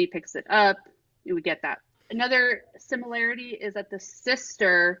 where Finney picks it up. And we get that. Another similarity is that the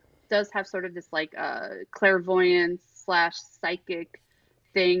sister does have sort of this like clairvoyance / psychic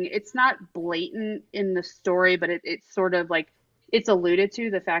thing. It's not blatant in the story, but it's sort of like, it's alluded to,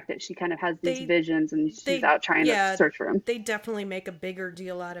 the fact that she kind of has these visions and she's out trying to search for them. They definitely make a bigger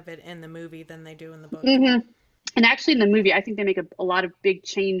deal out of it in the movie than they do in the book. Mm-hmm. And actually in the movie, I think they make a lot of big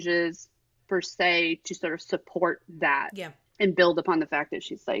changes per se to sort of support that and build upon the fact that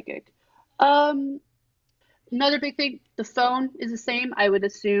she's psychic. Another big thing, the phone is the same. I would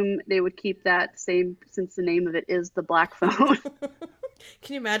assume they would keep that same since the name of it is the black phone.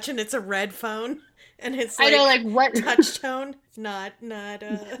 Can you imagine it's a red phone and it's like, I know, like what touch tone? Not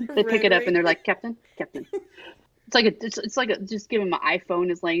they pick it up and they're like, Captain. It's like just give them an iPhone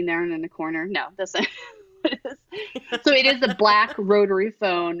is laying there in the corner. No, that's not what it is. So it is a black rotary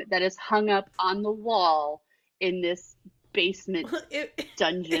phone that is hung up on the wall in this basement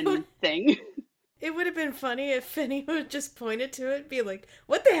dungeon thing. It would have been funny if Finney would just point it to it and be like,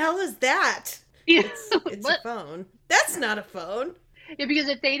 what the hell is that? Yeah. It's a phone. That's not a phone. Yeah, because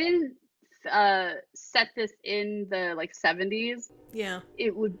if they didn't set this in the like 70s,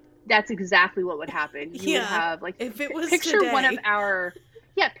 that's exactly what would happen. You would have like, if it was picture today. One of our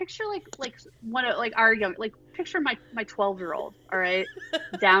picture like one of like our young, like picture my 12-year-old, all right,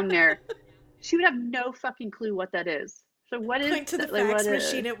 down there. She would have no fucking clue what that is. So what is point to the fax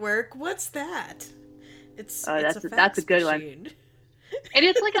machine at work? What's that? It's that's a good machine. One. And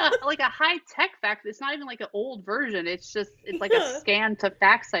it's like a high tech fax. It's not even like an old version. It's like a scan to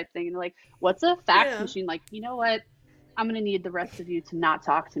fax type thing. And they're like, what's a fax machine? Like, you know what? I'm gonna need the rest of you to not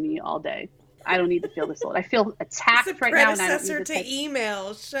talk to me all day. I don't need to feel this old. I feel attacked right now. It's a predecessor to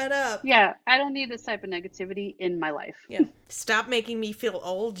email. Shut up. Yeah, I don't need this type of negativity in my life. Yeah, stop making me feel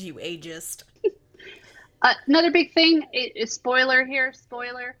old, you ageist. Another big thing is spoiler here.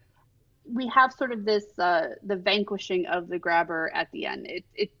 Spoiler. we have sort of this the vanquishing of the grabber at the end.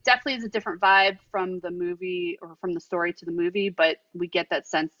 It definitely is a different vibe from the movie or from the story to the movie, but we get that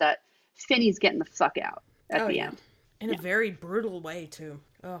sense that Finney's getting the fuck out at Oh the yeah. end. In a Yeah. very brutal way too.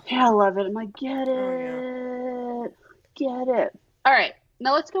 Oh. Yeah, I love it. I'm like, get Oh yeah. it. Get it. All right.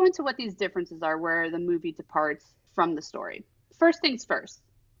 Now let's go into what these differences are where the movie departs from the story. First things first.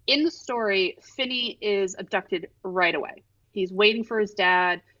 In the story, Finney is abducted right away. He's waiting for his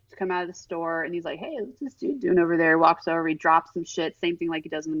dad to come out of the store and he's like, hey, what's this dude doing over there? Walks over, he drops some shit, same thing like he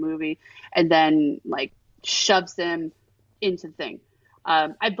does in the movie, and then like shoves him into the thing.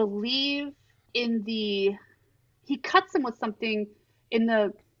 I believe in the he cuts him with something in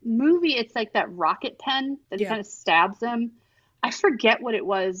the movie. It's like that rocket pen that he Yeah. kind of stabs him. I forget what it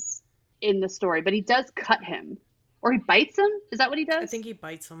was in the story, but he does cut him or he bites him. Is that what he I does? think he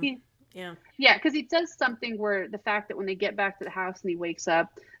bites him. He, Yeah. yeah, because he does something where the fact that when they get back to the house and he wakes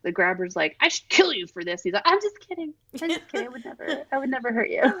up, the grabber's like, "I should kill you for this." He's like, "I'm just kidding. I'm just kidding. I would never hurt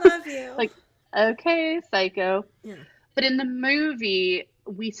you." I love you. Like, okay, psycho. Yeah. But in the movie,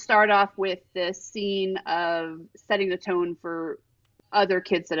 we start off with this scene of setting the tone for other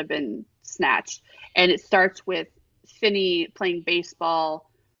kids that have been snatched. And it starts with Finney playing baseball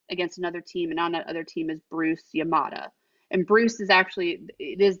against another team. And on that other team is Bruce Yamada. And Bruce is actually,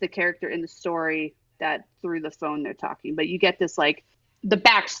 it is the character in the story that through the phone they're talking. But you get this, like, the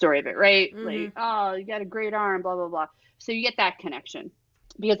backstory of it, right? Like, oh, you got a great arm, blah, blah, blah. So you get that connection.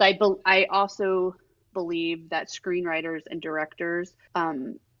 Because I also believe that screenwriters and directors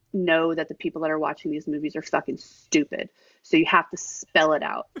know that the people that are watching these movies are fucking stupid. So you have to spell it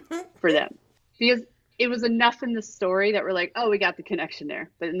out for them. Because it was enough in the story that we're like, oh, we got the connection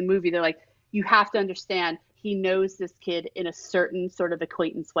there. But in the movie, they're like, you have to understand he knows this kid in a certain sort of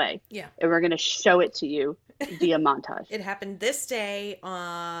acquaintance way. Yeah. And we're going to show it to you via montage. It happened this day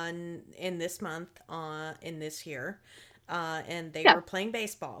in this month, in this year. And they were playing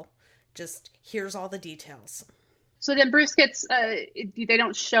baseball. Just here's all the details. So then Bruce gets, they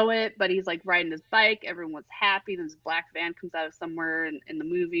don't show it, but he's like riding his bike. Everyone's happy. Then this black van comes out of somewhere in the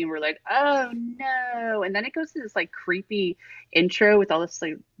movie, and we're like, oh no. And then it goes to this like creepy intro with all this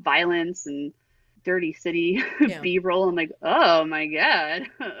like violence and dirty city B-roll. I'm like, oh my God.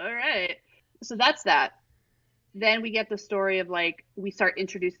 All right. So that's that. Then we get the story of like, we start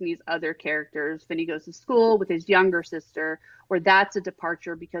introducing these other characters. Finney goes to school with his younger sister, where that's a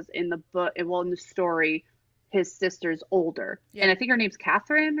departure because in the book, well, in the story, his sister's older. Yeah. And I think her name's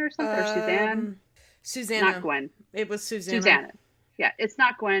Catherine or something, or Suzanne. Susanna. Not Gwen. It was Susanna. Susanna. Yeah, it's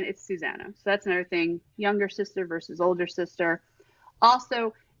not Gwen, it's Susanna. So that's another thing. Younger sister versus older sister.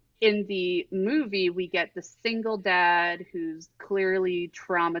 Also, in the movie, we get the single dad who's clearly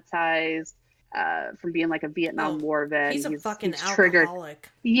traumatized from being like a Vietnam War vet. He's a fucking alcoholic. Triggered.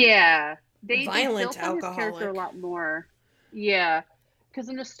 Yeah. They Violent built on his character a lot more. Yeah. Because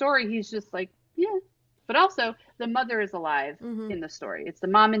in the story, he's just like, yeah. But also, the mother is alive in the story. It's the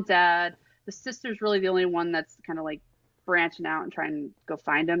mom and dad. The sister's really the only one that's kind of like branching out and trying to go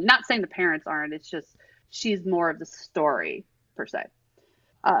find him. Not saying the parents aren't. It's just she's more of the story, per se.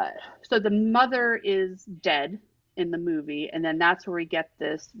 So the mother is dead in the movie. And then that's where we get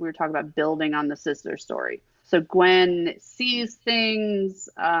this. We were talking about building on the sister story. So Gwen sees things.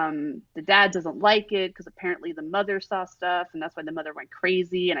 The dad doesn't like it because apparently the mother saw stuff, and that's why the mother went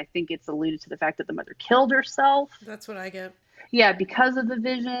crazy. And I think it's alluded to the fact that the mother killed herself. That's what I get. Yeah, because of the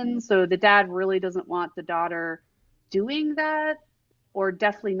vision. So the dad really doesn't want the daughter doing that, or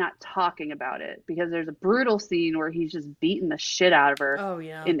definitely not talking about it, because there's a brutal scene where he's just beating the shit out of her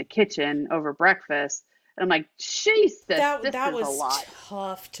in the kitchen over breakfast. And I'm like, Jesus, this is a lot.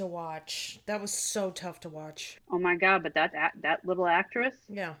 Tough to watch. That was so tough to watch. Oh my God, but that little actress,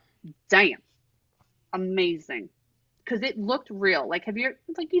 yeah, damn, amazing. Because it looked real. Like,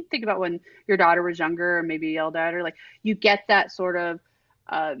 you think about when your daughter was younger, or maybe you yelled at her, like you get that sort of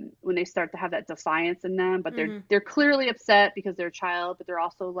when they start to have that defiance in them, but they're clearly upset because they're a child, but they're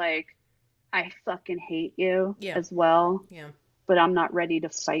also like, I fucking hate you as well. Yeah. But I'm not ready to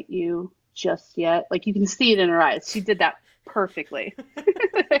fight you just yet. Like, you can see it in her eyes. She did that perfectly.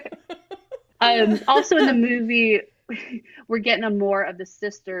 Also in the movie, we're getting more of the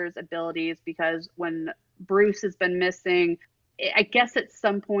sister's abilities, because when Bruce has been missing, I guess at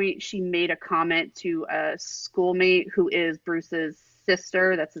some point she made a comment to a schoolmate who is Bruce's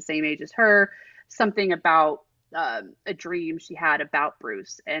sister, that's the same age as her, something about a dream she had about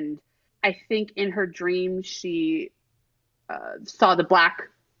Bruce. And I think in her dream she saw the black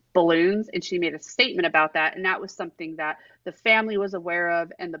balloons, and she made a statement about that, and that was something that the family was aware of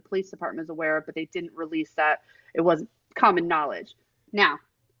and the police department was aware of, but they didn't release that. It wasn't common knowledge. Now,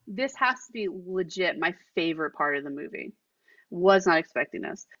 this has to be legit my favorite part of the movie. Was not expecting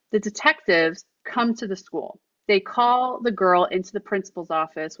this. The detectives come to the school. They call the girl into the principal's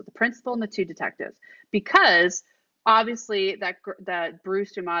office with the principal and the two detectives because obviously that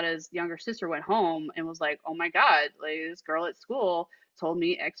Bruce Yamada's younger sister went home and was like, "Oh my God, like this girl at school told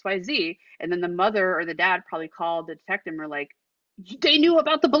me XYZ." And then the mother or the dad probably called the detective and were like, "They knew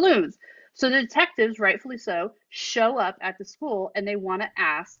about the balloons." So the detectives, rightfully so, show up at the school and they want to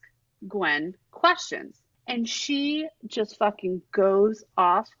ask Gwen questions. And she just fucking goes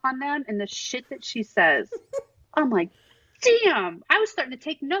off on them and the shit that she says. I'm like, damn, I was starting to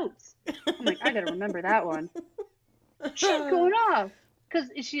take notes. I'm like, I gotta remember that one. She's going off. Because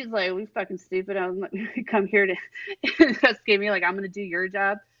she's like, we fucking stupid. I'm like, we come here to investigate me. Like, I'm gonna do your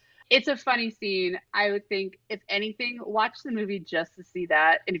job. It's a funny scene. I would think, if anything, watch the movie just to see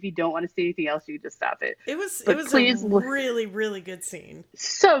that. And if you don't want to see anything else, you just stop it. It was please, a really, really good scene.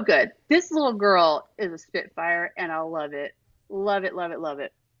 so good. This little girl is a spitfire, and I love it. Love it, love it, love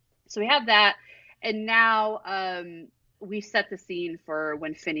it. So we have that. And now we set the scene for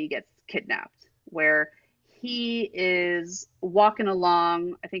when Finney gets kidnapped, where he is walking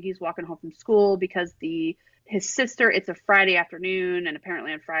along. I think he's walking home from school because his sister, it's a Friday afternoon, and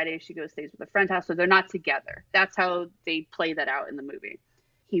apparently on Friday she goes stays with a friend's house, so they're not together. That's how they play that out in the movie.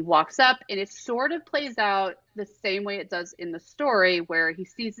 He walks up, and it sort of plays out the same way it does in the story, where he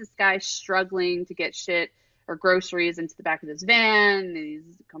sees this guy struggling to get shit or groceries into the back of his van, and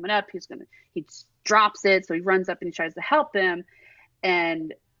he's coming up. He drops it, so he runs up and he tries to help him,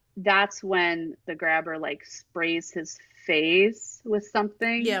 and that's when the grabber like sprays his face with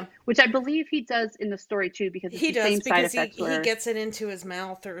something. Yeah, which I believe he does in the story too, because it's he the does, same side because effects he gets it into his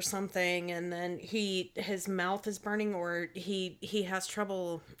mouth or something, and then his mouth is burning, or he has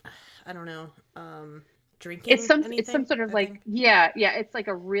trouble. I don't know. Drinking. It's some sort of like, yeah, it's like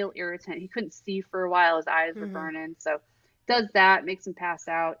a real irritant. He couldn't see for a while. His eyes were burning. So does that, makes him pass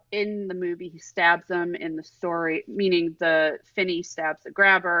out. In the movie, he stabs him. In the story, meaning the Finney stabs the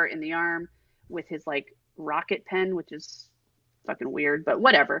grabber in the arm with his like rocket pen, which is fucking weird, but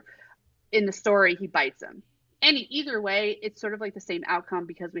whatever. In the story, he bites him. Either way, it's sort of like the same outcome,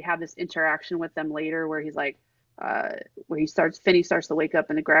 because we have this interaction with them later where he's like, Finney starts to wake up,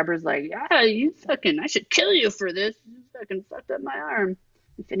 and the grabber's like, "Yeah, I should kill you for this. You fucking fucked up my arm."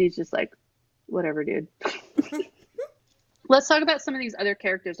 And Finney's just like, "Whatever, dude." Let's talk about some of these other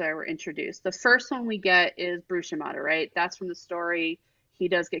characters that were introduced. The first one we get is Bruce Yamada, right? That's from the story. He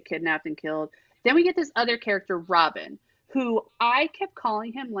does get kidnapped and killed. Then we get this other character, Robin, who I kept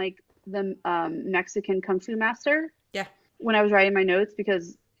calling him like the Mexican Kung Fu master. Yeah. When I was writing my notes,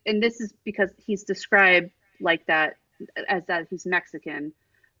 and this is because he's described like that, as that he's Mexican,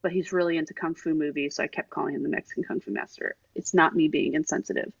 but he's really into Kung Fu movies. So I kept calling him the Mexican Kung Fu master. It's not me being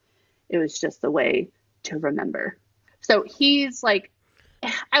insensitive. It was just the way to remember. So he's like,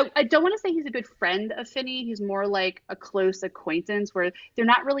 I don't want to say he's a good friend of Finney. He's more like a close acquaintance where they're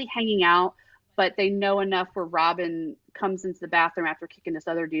not really hanging out, but they know enough where Robin comes into the bathroom after kicking this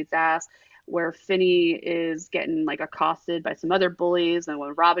other dude's ass, where Finney is getting like accosted by some other bullies. And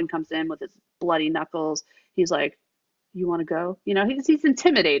when Robin comes in with his bloody knuckles, he's like, "You want to go?" He's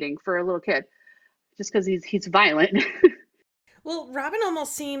intimidating for a little kid just because he's violent. Well, Robin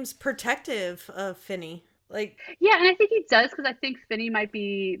almost seems protective of Finney. Like, yeah, and I think he does, because I think Finney might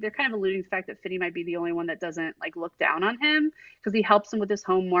be, they're kind of alluding to the fact that Finney might be the only one that doesn't like look down on him, because he helps him with his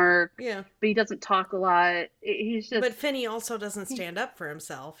homework. Yeah. But he doesn't talk a lot. He's just. But Finney also doesn't stand up for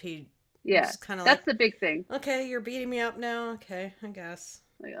himself. He's kind of that's the big thing. Okay, you're beating me up now. Okay, I guess.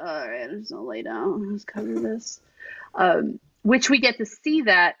 Like, all right, I'm just gonna lay down. Let's cover this. Which we get to see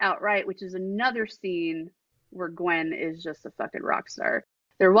that outright, which is another scene where Gwen is just a fucking rock star.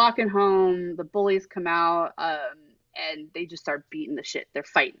 They're walking home, the bullies come out, and they just start beating the shit. They're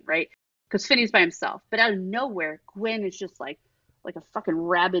fighting, right? Because Finney's by himself. But out of nowhere, Gwen is just like a fucking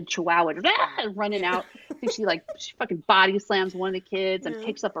rabid chihuahua, running out. I think she fucking body slams one of the kids and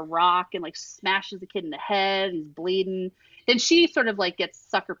picks up a rock and like smashes the kid in the head, and he's bleeding. Then she sort of like gets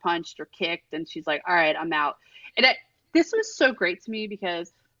sucker punched or kicked, and she's like, "All right, I'm out." And this was so great to me,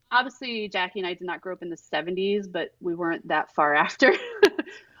 because obviously Jackie and I did not grow up in the 70s, but we weren't that far after,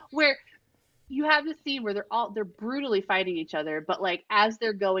 where you have this scene where they're brutally fighting each other, but like as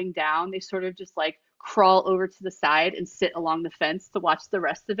they're going down, they sort of just like crawl over to the side and sit along the fence to watch the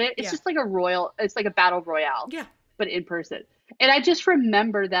rest of it. It's just like it's like a battle royale. Yeah. But in person. And I just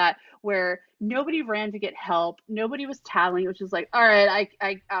remember that where nobody ran to get help, nobody was tattling. It was just like, all right,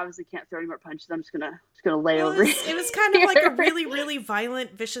 I obviously can't throw any more punches. I'm just gonna lay Well, over it was kind of like a here. really, really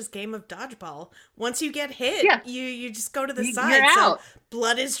violent, vicious game of dodgeball. Once you get hit, Yeah, you just go to the you're side. So out.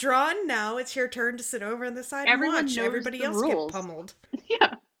 blood is drawn. Now it's your turn to sit over on the side and Everyone watch knows everybody the else get rules. pummeled.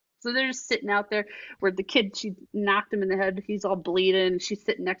 Yeah. So they're just sitting out there where the kid, she knocked him in the head. He's all bleeding. She's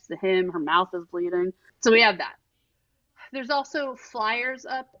sitting next to him. Her mouth is bleeding. So we have that. There's also flyers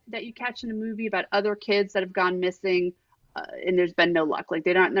up that you catch in the movie about other kids that have gone missing, and there's been no luck. Like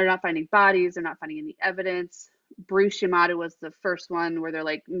they're not finding bodies, they're not finding any evidence. Bruce Yamato was the first one where they're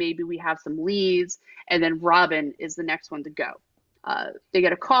like, maybe we have some leads, and then Robin is the next one to go. They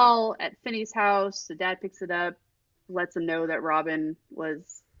get a call at Finney's house. The dad picks it up, lets them know that Robin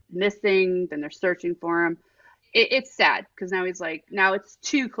was missing. Then they're searching for him. It's sad because now he's like, now it's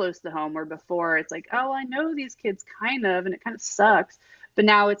too close to home. Where before it's like, oh, I know these kids kind of, and it kind of sucks. But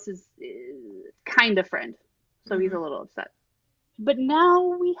now it's his kind of friend, so he's a little upset. But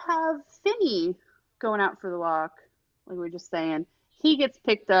now we have Finney going out for the walk, like we were just saying. He gets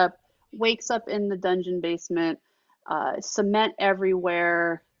picked up, wakes up in the dungeon basement, cement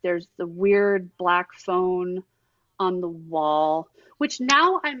everywhere. There's the weird black phone on the wall, which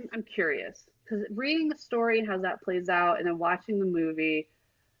now I'm curious because reading the story and how that plays out and then watching the movie,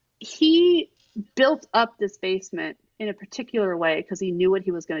 he built up this basement in a particular way because he knew what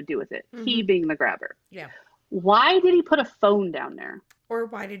he was going to do with it. He being the grabber. Yeah. Why did he put a phone down there? Or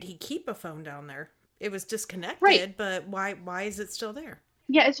why did he keep a phone down there? It was disconnected, Right. but why is it still there?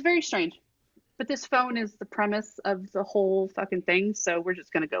 Yeah, it's very strange. But this phone is the premise of the whole fucking thing, so we're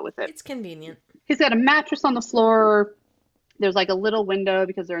just going to go with it. It's convenient. He's got a mattress on the floor. There's like a little window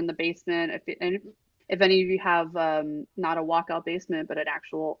because they're in the basement. If any of you have not a walkout basement, but an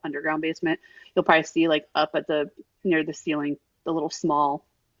actual underground basement, you'll probably see like up at the near the ceiling, the little small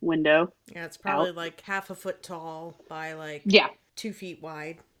window. Yeah, it's probably out. like half a foot tall by like Yeah, 2 feet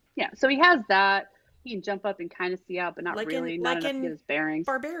wide. yeah. So he has that. He can jump up and kind of see out, but not Like really. in Not like enough to get in his bearings.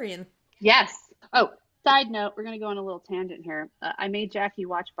 Barbarian. Yes. Oh, side note, we're gonna go on a little tangent here. I made Jackie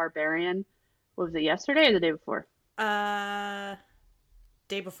watch Barbarian. What was it, yesterday or the day before? Uh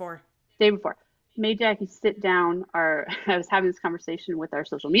Day before. Day before. Made Jackie sit down. I was having this conversation with our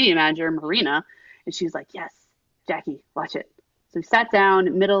social media manager, Marina, and she's like, "Yes, Jackie, watch it." So we sat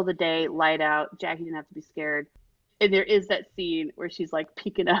down, middle of the day, light out. Jackie didn't have to be scared. And there is that scene where she's like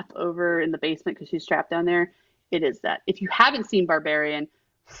peeking up over in the basement because she's trapped down there. It is that. If you haven't seen Barbarian,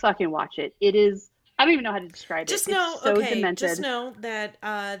 fucking watch it. It is. I don't even know how to describe it. Just know, It's so okay, demented. just know that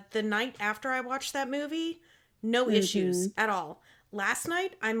the night after I watched that movie, no issues at all. Last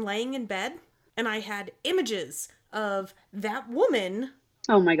night, I'm laying in bed and I had images of that woman.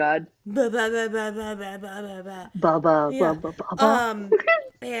 Oh my God. Blah, blah, blah, blah, blah, blah, blah, blah, blah. Bubba, Yeah. bubba, bubba.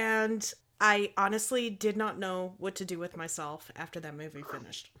 And I honestly did not know what to do with myself after that movie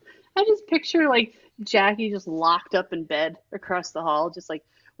finished. I just picture like Jackie just locked up in bed across the hall, just like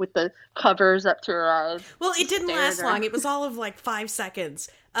with the covers up to her eyes. Well, it didn't staring last at her. long. It was all of like 5 seconds.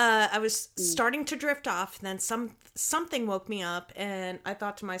 I was starting to drift off, and then something woke me up, and I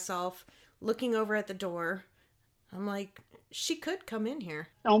thought to myself, looking over at the door, I'm like, she could come in here.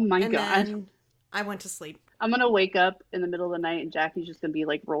 Oh my And God. then I went to sleep. I'm gonna wake up in the middle of the night and Jackie's just gonna be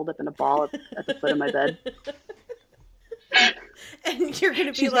like rolled up in a ball at the foot of my bed. And you're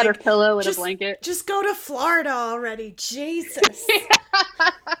gonna be She's like, got her pillow and a blanket. just go to Florida already, Jesus.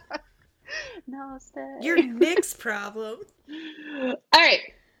 No, stay. Your Nick's problem. All right.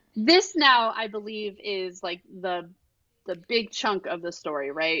 This now, I believe, is like the big chunk of the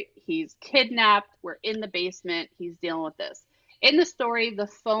story, right? He's kidnapped. We're in the basement. He's dealing with this. In the story, the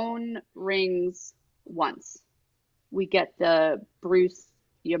phone rings once. We get the Bruce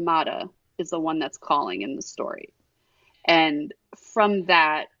Yamada is the one that's calling in the story. And from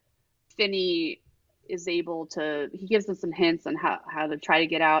that, Finney is able to, he gives them some hints on how to try to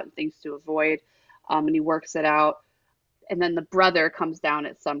get out and things to avoid. And he works it out. And then the brother comes down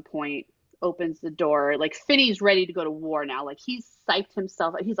at some point, opens the door. Like Finney's ready to go to war now. Like he's psyched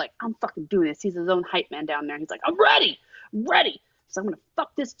himself. He's like, I'm fucking doing this. He's his own hype man down there. He's like, I'm ready. So I'm going to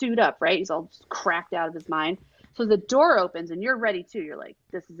fuck this dude up, right? He's all just cracked out of his mind. So the door opens and you're ready too. You're like,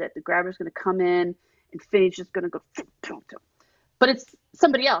 this is it. The grabber's going to come in and Finney's just going to go. But it's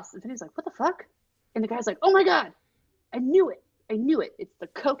somebody else. And Finney's like, what the fuck? And the guy's like, oh my God, I knew it. It's the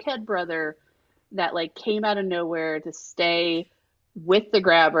cokehead brother that like came out of nowhere to stay with the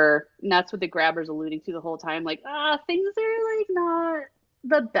grabber. And that's what the grabber's alluding to the whole time. Like, things are like not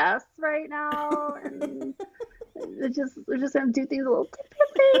the best right now. And We're just gonna do things a little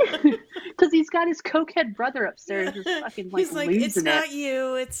differently. Because he's got his cokehead brother upstairs, just fucking like He's like, it's losing it. not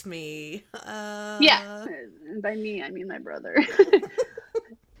you, it's me. Yeah, and by me I mean my brother.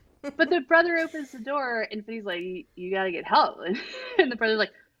 But the brother opens the door, and Finney's like, "You gotta get help." And the brother's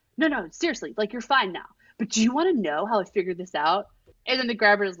like, "No, seriously, like you're fine now. But do you want to know how I figured this out?" And then the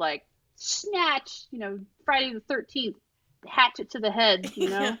grabber's like, "Snatch, Friday the 13th, hatchet to the head,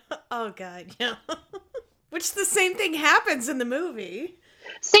 Yeah. Oh God, yeah. Which the same thing happens in the movie.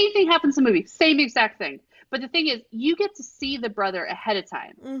 Same thing happens in the movie, same exact thing. But the thing is, you get to see the brother ahead of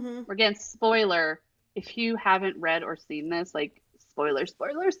time. Mm-hmm. Again, spoiler, if you haven't read or seen this, like spoiler.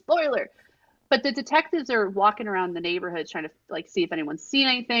 But the detectives are walking around the neighborhood trying to like see if anyone's seen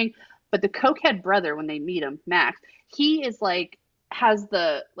anything. But the cokehead brother, when they meet him, Max, he is like has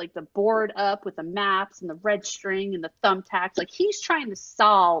the board up with the maps and the red string and the thumbtacks. Like he's trying to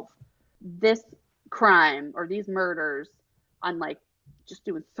solve this crime or these murders on like just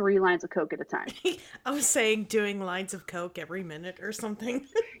doing 3 lines of coke at a time. I was saying doing lines of coke every minute or something.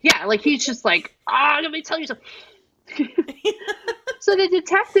 Yeah, like he's just like, let me tell you something. So the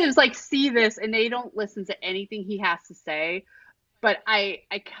detectives like see this and they don't listen to anything he has to say. But I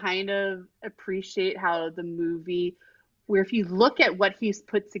kind of appreciate how the movie, where if you look at what he's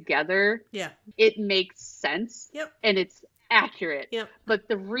put together, Yeah. it makes sense. Yep. And it's accurate. Yep. But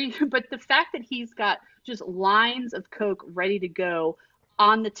the fact that he's got just lines of coke ready to go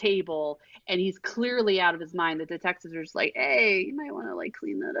on the table and he's clearly out of his mind, the detectives are just like, "Hey, you might want to like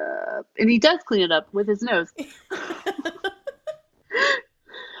clean that up." And he does clean it up with his nose.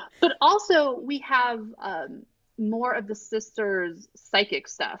 But also we have more of the sister's psychic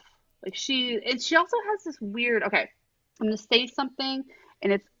stuff. Like she also has this weird, okay, I'm going to say something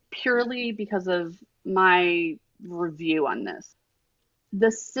and it's purely because of my review on this.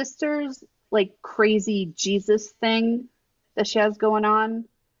 The sister's like crazy Jesus thing that she has going on,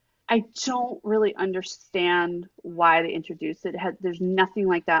 I don't really understand why they introduced it. There's nothing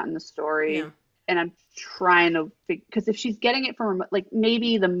like that in the story. Yeah. And I'm trying to because if she's getting it from like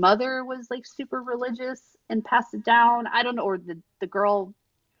maybe the mother was like super religious and passed it down, I don't know, or the girl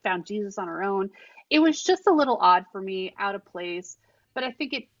found Jesus on her own. It was just a little odd for me, out of place, but I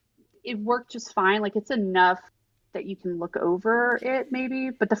think it worked just fine. Like it's enough that you can look over it maybe,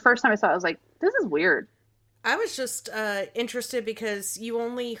 but the first time I saw it I was like, this is weird. I was just interested because you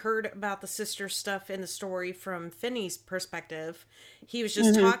only heard about the sister stuff in the story from Finney's perspective. He was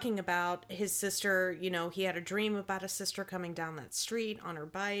just talking about his sister, he had a dream about a sister coming down that street on her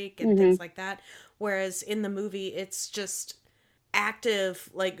bike and things like that. Whereas in the movie, it's just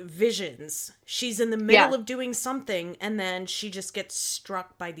active, like, visions. She's in the middle of doing something and then she just gets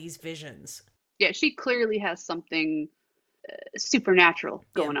struck by these visions. Yeah, she clearly has something supernatural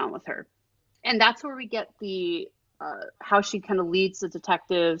going on with her. And that's where we get the how she kind of leads the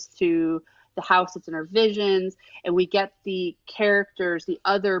detectives to the house that's in her visions, and we get the characters, the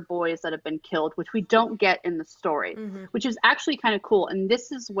other boys that have been killed, which we don't get in the story, which is actually kind of cool. And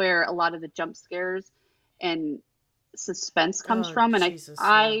this is where a lot of the jump scares and suspense comes from. And Jesus,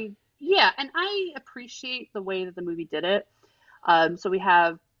 and I appreciate the way that the movie did it. So we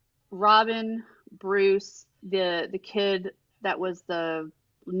have Robin, Bruce, the kid that was the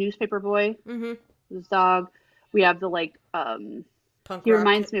newspaper boy, his dog. We have the like punk he rock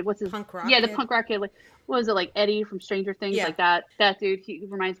reminds me of what's his punk rock the kid? punk rock kid, like what was it, like Eddie from Stranger Things, like that dude. He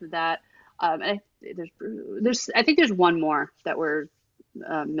reminds me of that. And I think there's one more that we're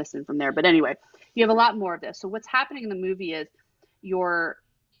missing from there, but anyway, you have a lot more of this. So what's happening in the movie is you're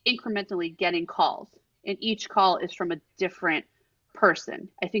incrementally getting calls, and each call is from a different person.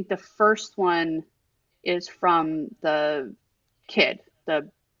 I think the first one is from the kid, the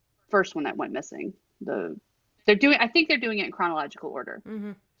first one that went missing. I think they're doing it in chronological order.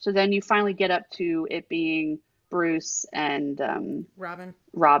 So then you finally get up to it being Bruce and Robin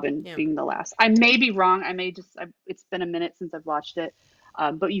being the last. I may be wrong. It's been a minute since I've watched it.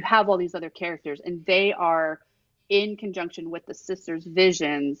 But you have all these other characters, and they are in conjunction with the sisters'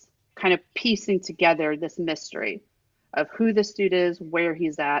 visions, kind of piecing together this mystery of who this dude is, where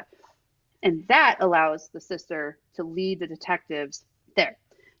he's at. And that allows the sister to lead the detectives there.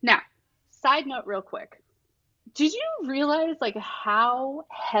 Now, side note real quick. Did you realize like how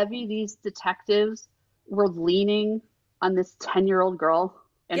heavy these detectives were leaning on this 10-year-old girl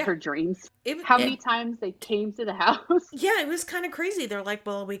and her dreams? How many times they came to the house? Yeah, it was kind of crazy. They're like,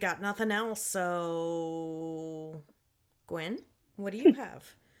 well, we got nothing else, so... Gwen, what do you have?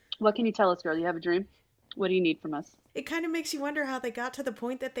 What can you tell us, girl? You have a dream? What do you need from us? It kind of makes you wonder how they got to the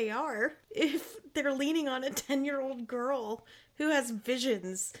point that they are. If they're leaning on a 10-year-old girl who has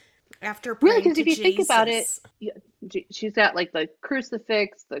visions. After Really, praying because to if you think about it, Jesus. yeah, she's got like the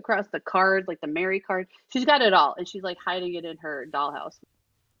crucifix, the cross, the card, like the Mary card. She's got it all, and she's like hiding it in her dollhouse.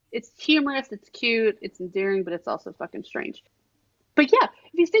 It's humorous, it's cute, it's endearing, but it's also fucking strange. But yeah,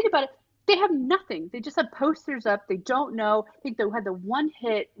 if you think about it, they have nothing. They just have posters up. They don't know. I think they had the one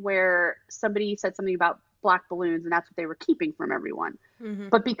hit where somebody said something about black balloons, and that's what they were keeping from everyone. Mm-hmm.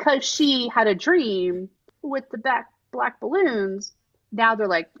 But because she had a dream with the black balloons, now they're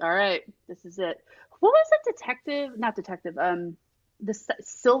like, all right, this is it. What was that detective? Not detective. The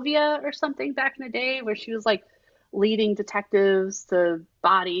Sylvia or something back in the day where she was like leading detectives to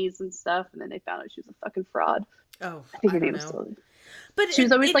bodies and stuff, and then they found out she was a fucking fraud. Oh, I think I her don't name was know. Sylvia. But She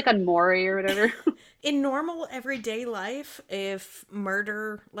was always like on Maury or whatever. in normal everyday life, if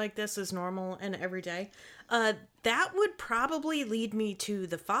murder like this is normal and everyday, that would probably lead me to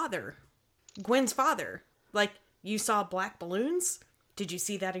the father, Gwen's father. Like, you saw black balloons? Did you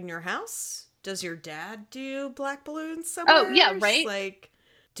see that in your house? Does your dad do black balloons Oh, somewhere? yeah, right? Like,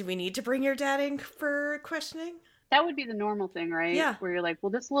 do we need to bring your dad in for questioning? That would be the normal thing, right? Yeah, Where you're like, well,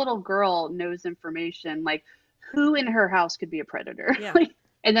 this little girl knows information. Like, who in her house could be a predator? yeah, Like,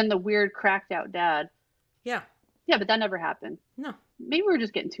 and then the weird cracked out dad. yeah. Yeah, but that never happened. No. Maybe we're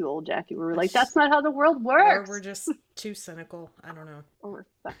just getting too old, Jackie. We were like, that's not how the world Or we're works. just too cynical. I don't know. Or we're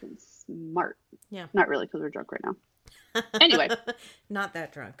fucking smart. Yeah. Not really, because we're drunk right now. Anyway. Not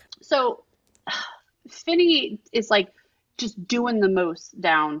that drunk. So Finney is like just doing the most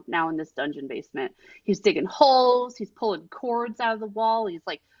down now in this dungeon basement. He's digging holes, he's pulling cords out of the wall, he's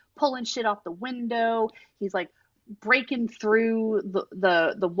like pulling shit off the window, he's like breaking through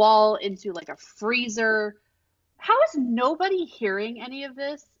the wall into like a freezer. How is nobody hearing any of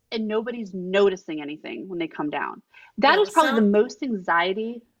this and nobody's noticing anything when they come down? That Well, is probably the most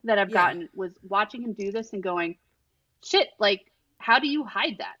anxiety that I've gotten, was watching him do this and going, shit, like, how do you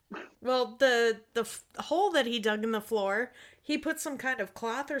hide that? Well, the hole that he dug in the floor, he put some kind of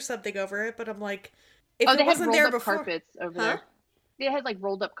cloth or something over it, but I'm like, if Oh, it they had wasn't rolled there up before, carpets over huh? there. They had like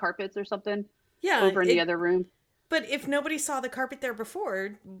rolled up carpets or something Yeah, over in the other room. But if nobody saw the carpet there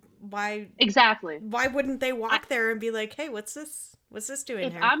before, why Exactly. wouldn't they walk there and be like, "Hey, what's this? What's this doing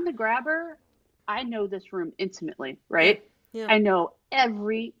If here?" I'm the grabber, I know this room intimately, right? Yeah. I know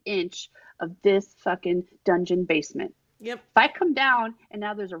every inch of this fucking dungeon basement. Yep. If I come down and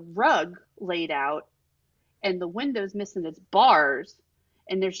now there's a rug laid out and the window's missing its bars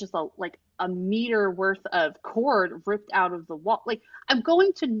and there's just a meter worth of cord ripped out of the wall, like, I'm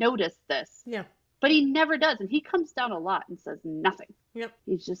going to notice this. Yeah. But he never does. And he comes down a lot and says nothing. Yep.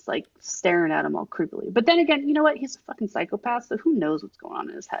 He's just like staring at him all creepily. But then again, you know what? He's a fucking psychopath. So who knows what's going on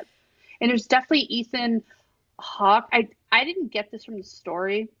in his head? And there's definitely Ethan Hawke. I didn't get this from the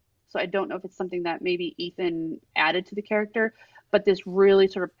story. So I don't know if it's something that maybe Ethan added to the character. But this really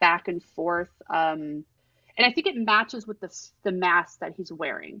sort of back and forth. And I think it matches with the mask that he's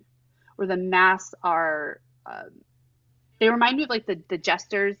wearing. Where the masks are, they remind me of like the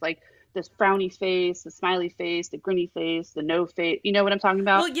jesters, like this frowny face, the smiley face, the grinny face, the no face. You know what I'm talking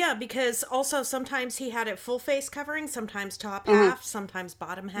about? Well, yeah, because also sometimes he had it full face covering, sometimes top half, sometimes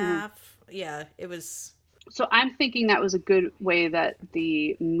bottom half. Yeah, it was. So I'm thinking that was a good way that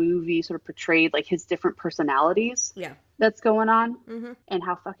the movie sort of portrayed like his different personalities. Yeah. That's going on, and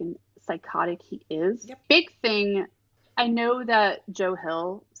how fucking psychotic he is. Yep. Big thing. I know that Joe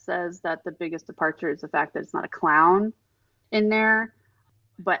Hill says that the biggest departure is the fact that it's not a clown in there.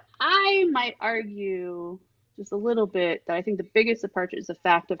 But I might argue just a little bit that I think the biggest departure is the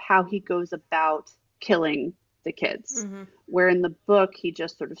fact of how he goes about killing the kids. Where in the book, he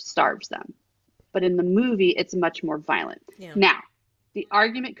just sort of starves them. But in the movie, it's much more violent. Yeah. Now, the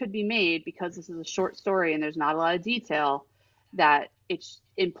argument could be made, because this is a short story and there's not a lot of detail, that it's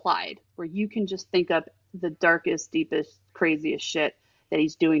implied, where you can just think up the darkest, deepest, craziest shit that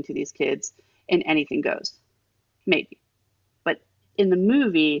he's doing to these kids and anything goes. Maybe. But in the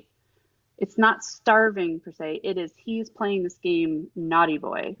movie, it's not starving per se. It is he's playing this game Naughty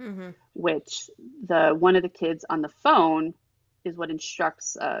Boy, which one of the kids on the phone is what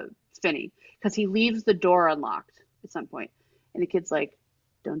instructs Finney, because he leaves the door unlocked at some point, and the kid's like,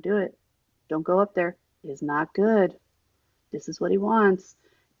 "Don't do it. Don't go up there. It is not good. This is what he wants."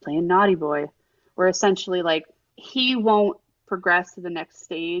 Playing Naughty Boy, where essentially like he won't progress to the next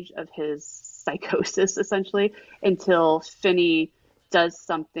stage of his psychosis essentially until Finney does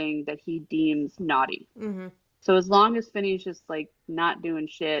something that he deems naughty. So as long as Finney's just like not doing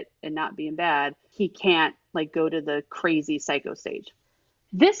shit and not being bad, he can't like go to the crazy psycho stage.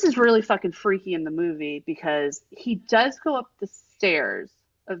 This is really fucking freaky in the movie, because he does go up the stairs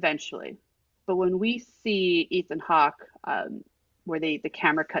eventually. But when we see Ethan Hawke where the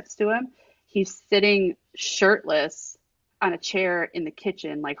camera cuts to him. He's sitting shirtless on a chair in the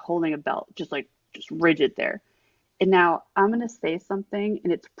kitchen, like holding a belt, just rigid there. And now I'm going to say something,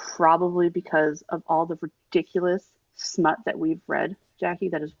 and it's probably because of all the ridiculous smut that we've read, Jackie,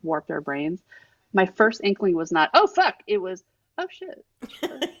 that has warped our brains. My first inkling was not, oh, fuck. It was, oh, shit.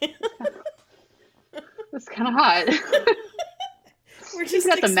 It's kind of hot. We're He's just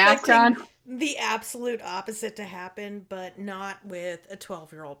got the mask on. the absolute opposite to happen, but not with a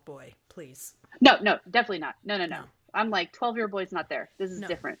 12-year-old boy, please. No, definitely not. No. No. I'm like, 12-year-old boy's not there. This is No.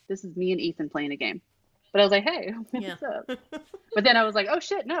 different. This is me and Ethan playing a game. But I was like, hey, Yeah. what's up? But then I was like, oh,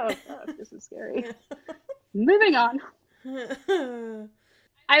 shit, no. Fuck, this is scary. Moving on.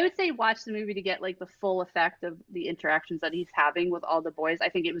 I would say watch the movie to get like the full effect of the interactions that he's having with all the boys. I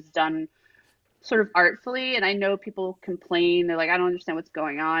think it was done sort of artfully, and I know people complain. They're like, I don't understand what's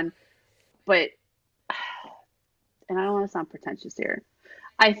going on. But, and I don't want to sound pretentious here,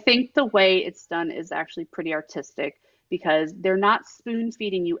 I think the way it's done is actually pretty artistic because they're not spoon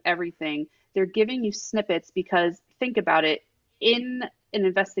feeding you everything. They're giving you snippets because think about it, in an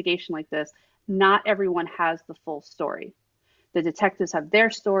investigation like this, not everyone has the full story. The detectives have their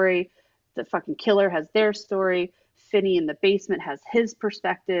story. The fucking killer has their story. Finney in the basement has his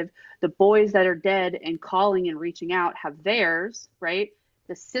perspective. The boys that are dead and calling and reaching out have theirs, right?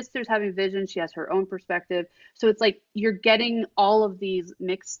 The sister's having visions. She has her own perspective. So it's like you're getting all of these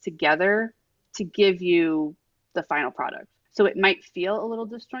mixed together to give you the final product. So it might feel a little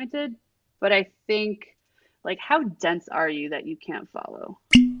disjointed, but I think, like, how dense are you that you can't follow?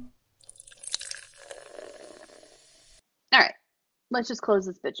 All right, let's just close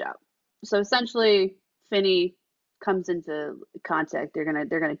this bitch out. So essentially, Finney comes into contact. They're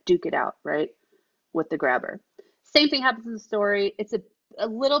gonna duke it out, right, with the grabber. Same thing happens in the story. It's a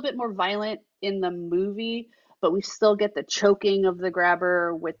little bit more violent in the movie, but we still get the choking of the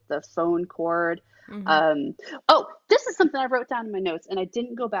grabber with the phone cord. Oh, this is something I wrote down in my notes, and I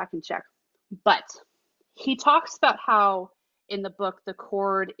didn't go back and check. But he talks about how in the book the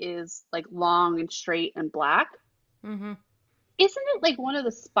cord is like long and straight and black. Isn't it like one of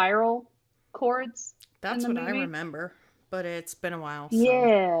the spiral cords? That's in what the I movie? remember, but it's been a while. So,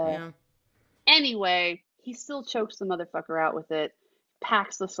 Yeah. Anyway, he still chokes the motherfucker out with it,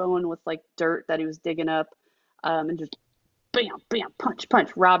 packs the phone with like dirt that he was digging up, and just bam, bam, punch, punch.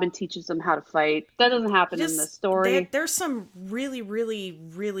 Robin teaches him how to fight. That doesn't happen in the story. There's some really, really,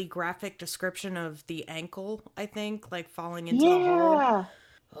 really graphic description of the ankle, I think, like falling into the hole. Yeah.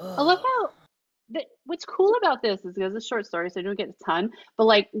 I love how what's cool about this is because it's a short story, so you don't get a ton, but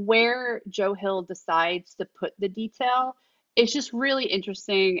like where Joe Hill decides to put the detail, it's just really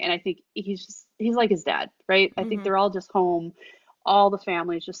interesting. And I think he's like his dad, right? I think they're all just home. All the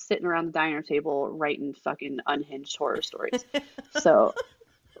families just sitting around the diner table writing fucking unhinged horror stories. So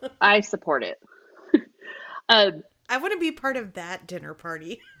I support it. I want to be part of that dinner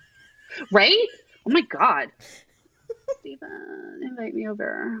party. Right? Oh my God. Steven, invite me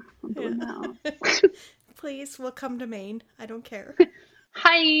over. I'm doing now. Please, we'll come to Maine. I don't care.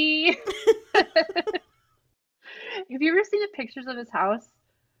 Hi. Have you ever seen the pictures of his house?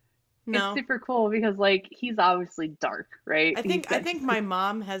 No. It's super cool because like he's obviously dark, right? I think my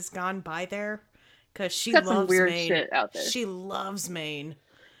mom has gone by there because she got loves some weird Maine. shit out there. She loves Maine.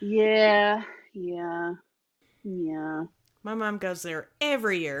 Yeah. My mom goes there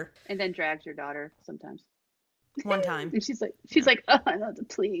every year. And then drags your daughter sometimes. One time. And she's like, oh, I love to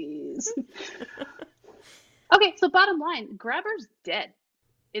please. Okay, so bottom line, Grabber's dead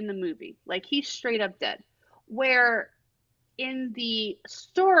in the movie. Like he's straight up dead. Where in the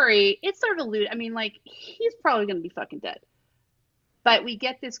story, it's sort of alluded. I mean, like he's probably gonna be fucking dead. But we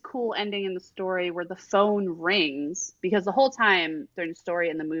get this cool ending in the story where the phone rings because the whole time during the story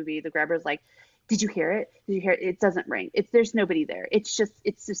in the movie, the grabber's like, "Did you hear it? Did you hear it? It doesn't ring. There's nobody there. It's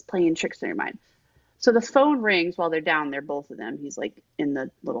just playing tricks in your mind." So the phone rings while they're down there, both of them. He's like in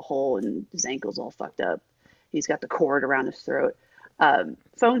the little hole and his ankle's all fucked up. He's got the cord around his throat.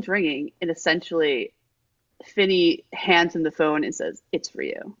 Phone's ringing, and essentially Finney hands him the phone and says, "It's for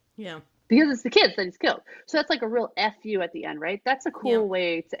you." Yeah. Because it's the kids that he's killed. So that's like a real F you at the end, right? That's a cool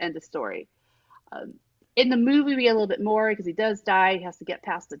way to end a story. In the movie, we get a little bit more because he does die. He has to get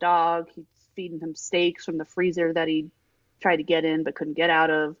past the dog. He's feeding him steaks from the freezer that he tried to get in but couldn't get out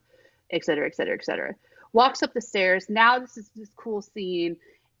of, et cetera, et cetera, et cetera. Walks up the stairs. Now this is this cool scene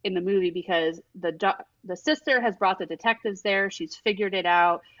in the movie because the sister has brought the detectives there. She's figured it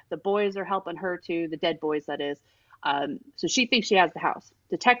out. The boys are helping her too, the dead boys, that is. So she thinks she has the house.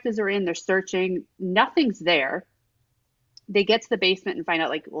 Detectives are in, they're searching. Nothing's there. They get to the basement and find out,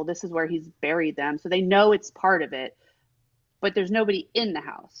 like, well, this is where he's buried them. So they know it's part of it. but there's nobody in the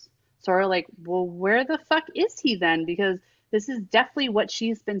house. So we're like, well, where the fuck is he then? Because this is definitely what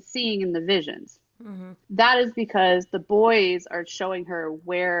she's been seeing in the visions. Mm-hmm. That is because the boys are showing her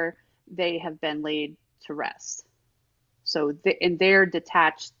where they have been laid to rest. So in their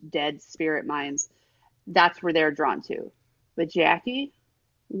detached, dead spirit minds, that's where they're drawn to. But Jackie,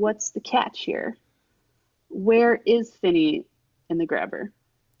 what's the catch here? Where is Finney in the grabber?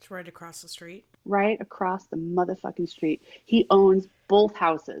 It's right across the street. Right across the motherfucking street. He owns both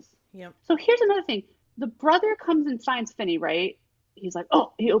houses. Yep. So here's another thing. The brother comes and finds Finney, right? He's like,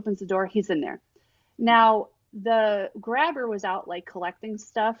 oh, he opens the door. He's in there. Now, the grabber was out like collecting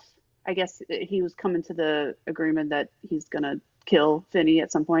stuff. I guess he was coming to the agreement that he's going to kill Finney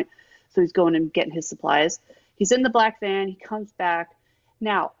at some point. So he's going and getting his supplies. He's in the black van. He comes back.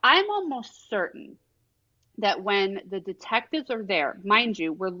 Now, I'm almost certain that when the detectives are there, mind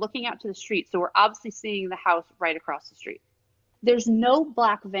you, we're looking out to the street. So we're obviously seeing the house right across the street. There's no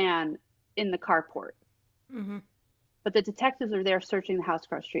black van in the carport. Mm-hmm. But the detectives are there searching the house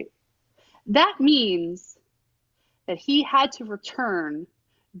across the street. That means that he had to return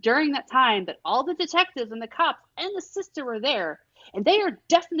during that time that all the detectives and the cops and the sister were there, and they are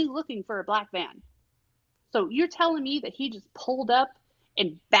definitely looking for a black van. So you're telling me that he just pulled up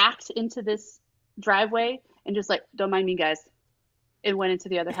and backed into this driveway and just like, don't mind me, guys, and went into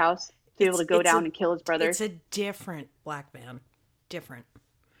the other house to be able to go down and kill his brother? It's a different black van. Different.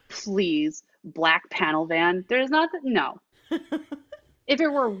 Please, black panel van. There's not that. No. If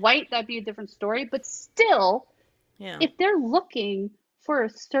it were white, that'd be a different story. But still, Yeah. If they're looking for a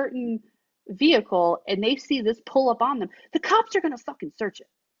certain vehicle and they see this pull up on them, the cops are going to fucking search it.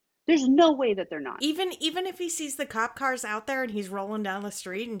 There's no way that they're not. Even if he sees the cop cars out there and he's rolling down the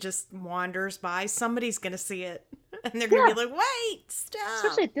street and just wanders by, somebody's going to see it. And they're going to be like, wait, stop.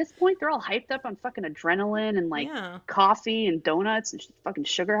 Especially at this point, they're all hyped up on fucking adrenaline and like coffee and donuts and fucking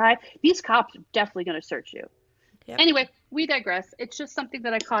sugar high. These cops are definitely going to search you. Yep. Anyway, we digress. It's just something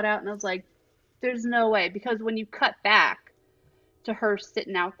that I caught out and I was like, there's no way. Because when you cut back to her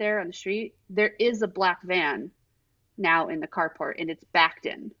sitting out there on the street, there is a black van now in the carport and it's backed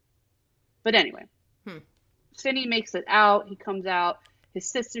in. But anyway, Finney makes it out. He comes out. His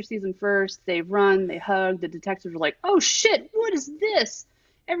sister sees him first. They run. They hug. The detectives are like, oh, shit, what is this?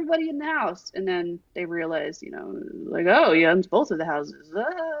 Everybody in the house. And then they realize, like, oh, he owns both of the houses.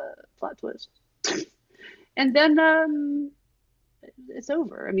 Plot twist. And then it's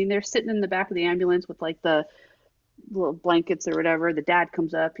over. I mean, they're sitting in the back of the ambulance with, like, the little blankets or whatever. The dad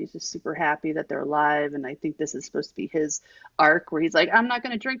comes up. He's just super happy that they're alive. And I think this is supposed to be his arc where he's like, I'm not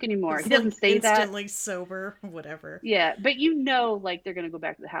going to drink anymore. He doesn't say that. Instantly sober, whatever. Yeah, but like they're going to go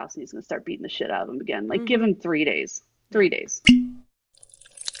back to the house and he's going to start beating the shit out of them again. Like, give him 3 days. 3 days.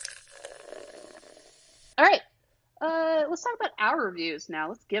 All right. Let's talk about our reviews now.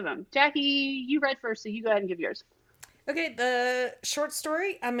 Let's give them. Jackie, you read first, so you go ahead and give yours. Okay, the short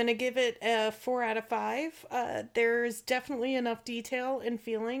story, I'm going to give it a 4 out of 5. There's definitely enough detail and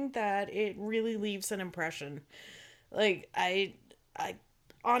feeling that it really leaves an impression. Like, I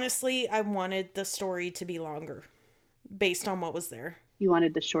honestly, I wanted the story to be longer based on what was there. You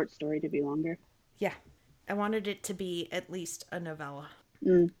wanted the short story to be longer? Yeah. I wanted it to be at least a novella.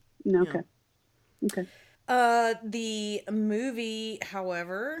 Okay. Yeah. Okay. The movie,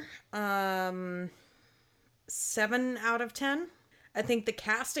 however, 7 out of 10. I think the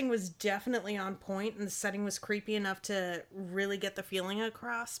casting was definitely on point and the setting was creepy enough to really get the feeling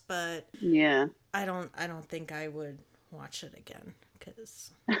across, but yeah, I don't think I would watch it again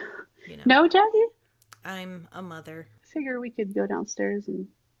because, No, Jackie? I'm a mother. I figure we could go downstairs and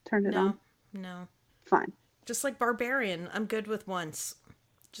turn it on. No. Fine. Just like Barbarian, I'm good with once.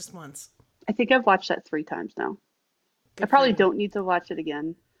 Just once. I think I've watched that 3 times now. I probably don't need to watch it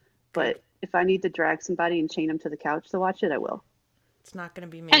again, but if I need to drag somebody and chain them to the couch to watch it, I will. It's not going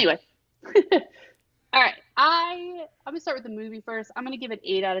to be me. Anyway. All right. I'm going to start with the movie first. I'm going to give it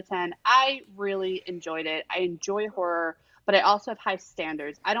 8 out of 10. I really enjoyed it. I enjoy horror, but I also have high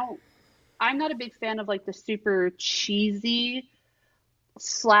standards. I'm not a big fan of like the super cheesy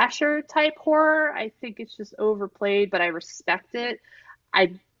slasher type horror. I think it's just overplayed, but I respect it.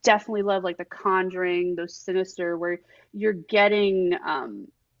 I definitely love like The Conjuring, those sinister where you're getting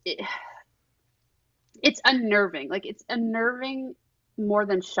it's unnerving. Like it's unnerving more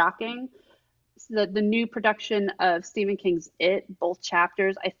than shocking. So the new production of Stephen King's It, both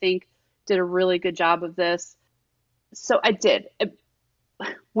chapters, I think did a really good job of this. So I did.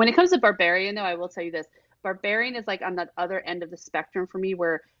 When it comes to Barbarian, though, I will tell you this. Barbarian is like on that other end of the spectrum for me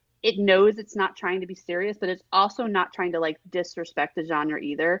where it knows it's not trying to be serious, but it's also not trying to like disrespect the genre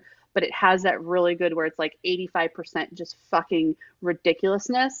either. But it has that really good where it's like 85% just fucking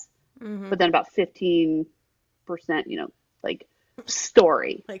ridiculousness, Mm-hmm. but then about 15%, like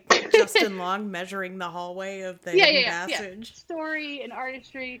story. Like Justin Long measuring the hallway of the Yeah, yeah, Hidden yeah, yeah. Passage. Story and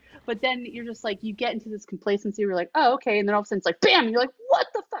artistry, but then you're just like you get into this complacency. Where you're like, oh, okay, and then all of a sudden it's like, bam, and you're like, what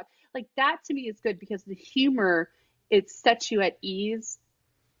the fuck? Like that to me is good because the humor it sets you at ease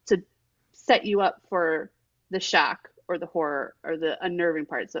to set you up for the shock or the horror or the unnerving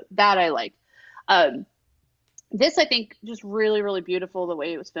part. So that I like. Um, this I think just really, really beautiful the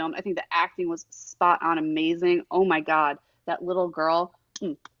way it was filmed. I think the acting was spot on, amazing. Oh my God, that little girl.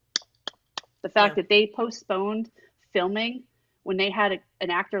 The Yeah. fact that they postponed filming when they had an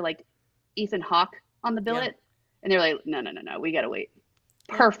actor like Ethan Hawke on the Yeah. billet, and they're like, no, no, no, no, we gotta wait.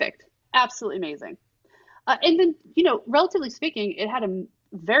 Yep. Perfect, absolutely amazing. And then relatively speaking, it had a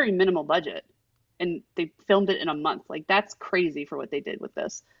very minimal budget, and they filmed it in a month. Like that's crazy for what they did with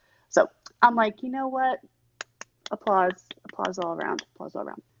this. So I'm like, you know what? Applause, applause all around, applause all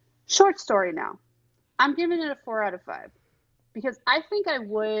around. Short story now. I'm giving it a 4 out of 5 because I think I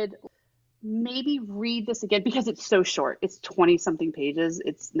would maybe read this again because it's so short. It's 20 something pages.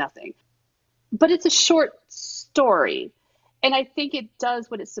 It's nothing. But it's a short story. And I think it does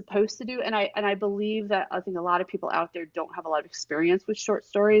what it's supposed to do. And I believe that I think a lot of people out there don't have a lot of experience with short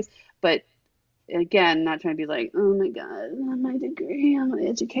stories. But again, not trying to be like, oh my God, my degree, my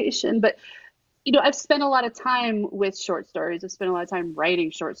education. But I've spent a lot of time with short stories. I've spent a lot of time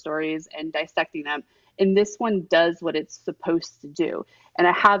writing short stories and dissecting them. And this one does what it's supposed to do. And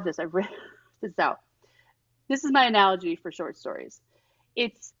I have this, I've written this out. This is my analogy for short stories.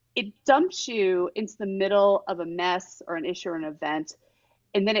 It dumps you into the middle of a mess or an issue or an event,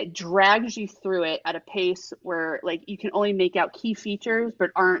 and then it drags you through it at a pace where like you can only make out key features,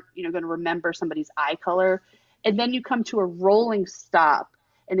 but aren't, going to remember somebody's eye color. And then you come to a rolling stop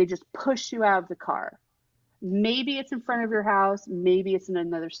and they just push you out of the car. Maybe it's in front of your house, maybe it's in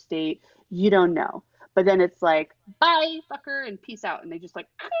another state, you don't know. But then it's like, bye, fucker, and peace out. And they just like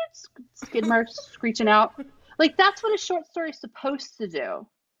skid marks screeching out. Like that's what a short story is supposed to do.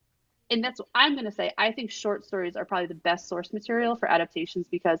 And that's what I'm going to say. I think short stories are probably the best source material for adaptations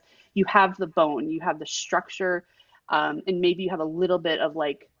because you have the bone, you have the structure, and maybe you have a little bit of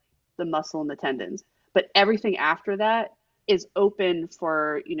like the muscle and the tendons. But everything after that is open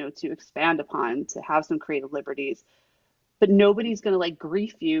for, to expand upon, to have some creative liberties. But nobody's going to like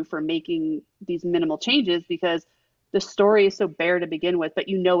grief you for making these minimal changes because the story is so bare to begin with, but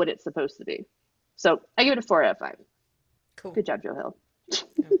you know what it's supposed to be. So I give it a 4 out of 5. Cool. Good job, Joe Hill.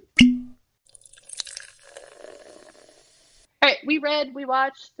 Yeah. All right, we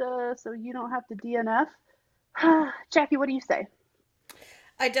watched, so you don't have to DNF. Jackie, what do you say?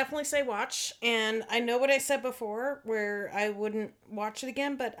 I definitely say watch, and I know what I said before where I wouldn't watch it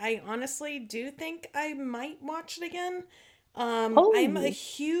again, but I honestly do think I might watch it again. I'm a Oh,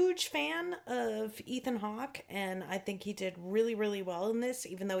 huge fan of Ethan Hawke, and I think he did really, really well in this,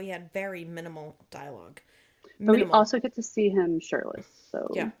 even though he had very minimal dialogue. but we Minimal. also get to see him shirtless.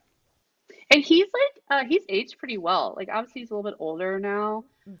 Yeah, So, and he's like, he's aged pretty well. Like, obviously, he's a little bit older now,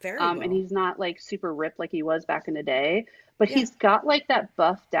 very and well. he's not like super ripped like he was back in the day. But Yeah. he's got like that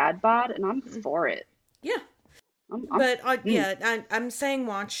buff dad bod, and I'm Mm. for it. Yeah. I'm But mm. yeah, I'm saying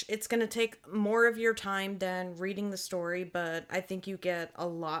watch. It's going to take more of your time than reading the story, but I think you get a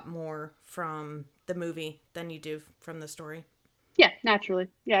lot more from the movie than you do from the story. Yeah, naturally.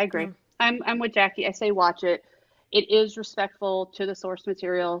 Yeah, I Yeah. agree. I'm with Jackie. I say watch it. It is respectful to the source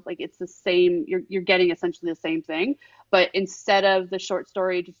material. Like it's the same. You're getting essentially the same thing, but instead of the short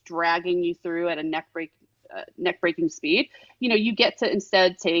story just dragging you through at a neck breaking speed, you get to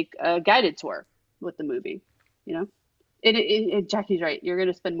instead take a guided tour with the movie. You know, Jackie's right. You're going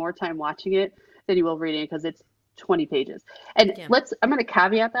to spend more time watching it than you will reading it because it's 20 pages. And Yeah. I'm going to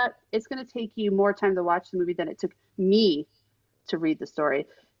caveat that it's going to take you more time to watch the movie than it took me to read the story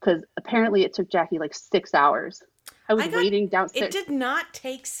because apparently it took Jackie like 6 hours. I was I got waiting it downstairs. did not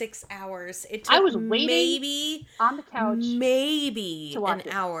take 6 hours. It I took was waiting on the couch maybe to an watch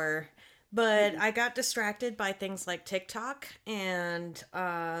it. hour. But Mm-mm. I got distracted by things like TikTok and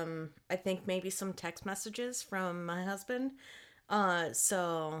I think maybe some text messages from my husband.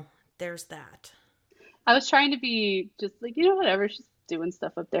 So there's that. I was trying to be just like, whatever, she's doing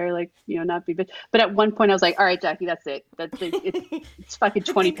stuff up there, like, not be, but at one point I was like, all right, Jackie, that's it. That's it. It's fucking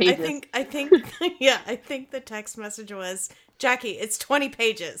I 20 think I pages. think I think yeah, I think the text message was, "Jackie, it's 20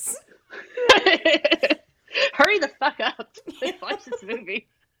 pages." Hurry the fuck up. Let's watch this movie.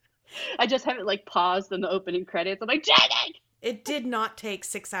 I just have it like paused in the opening credits. I'm like, Jackie! It did not take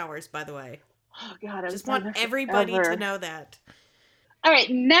 6 hours, by the way. Oh God, I was Just down want there everybody to forever. know that. All right,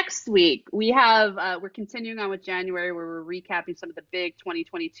 next week we have we're continuing on with January where we're recapping some of the big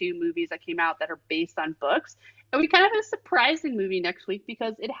 2022 movies that came out that are based on books. And we kind of have a surprising movie next week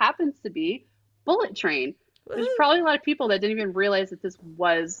because it happens to be Bullet Train. There's Woohoo! probably a lot of people that didn't even realize that this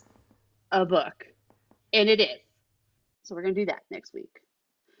was a book, and it is. So we're gonna do that next week.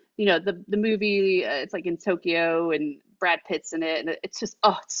 You know, the movie, it's like in Tokyo and Brad Pitt's in it, and it's just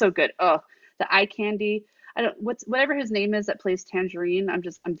it's so good. Oh, the eye candy. I don't whatever his name is that plays Tangerine. I'm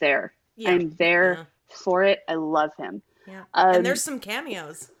there. Yeah, I'm there yeah, for it. I love him. yeah. And Um, there's some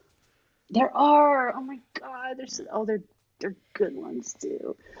cameos. there are. Oh my God. Yeah. They're good ones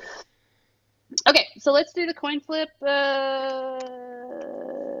too. Okay, so let's do the coin flip.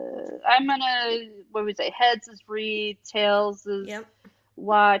 I'm gonna what would we say? Heads is read, tails is Yep.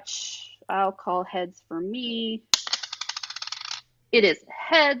 watch. I'll call heads for me. It is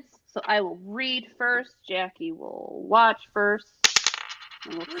heads, so I will read first. Jackie will watch first,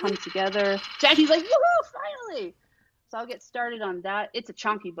 and we'll come Woohoo! together. Jackie's like, woohoo, finally! So I'll get started on that. It's a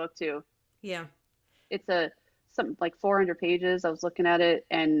chunky book too. Yeah. It's a something like 400 pages. I was looking at it,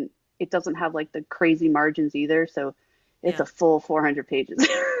 and it doesn't have like the crazy margins either. So it's Yeah. a full 400 pages.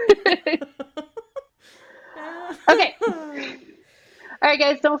 Okay. All right,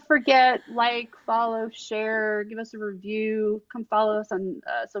 guys, don't forget, like, follow, share, give us a review. Come follow us on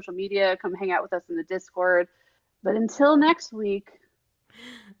social media. Come hang out with us in the Discord. But until next week,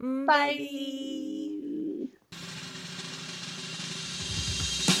 Bye. bye.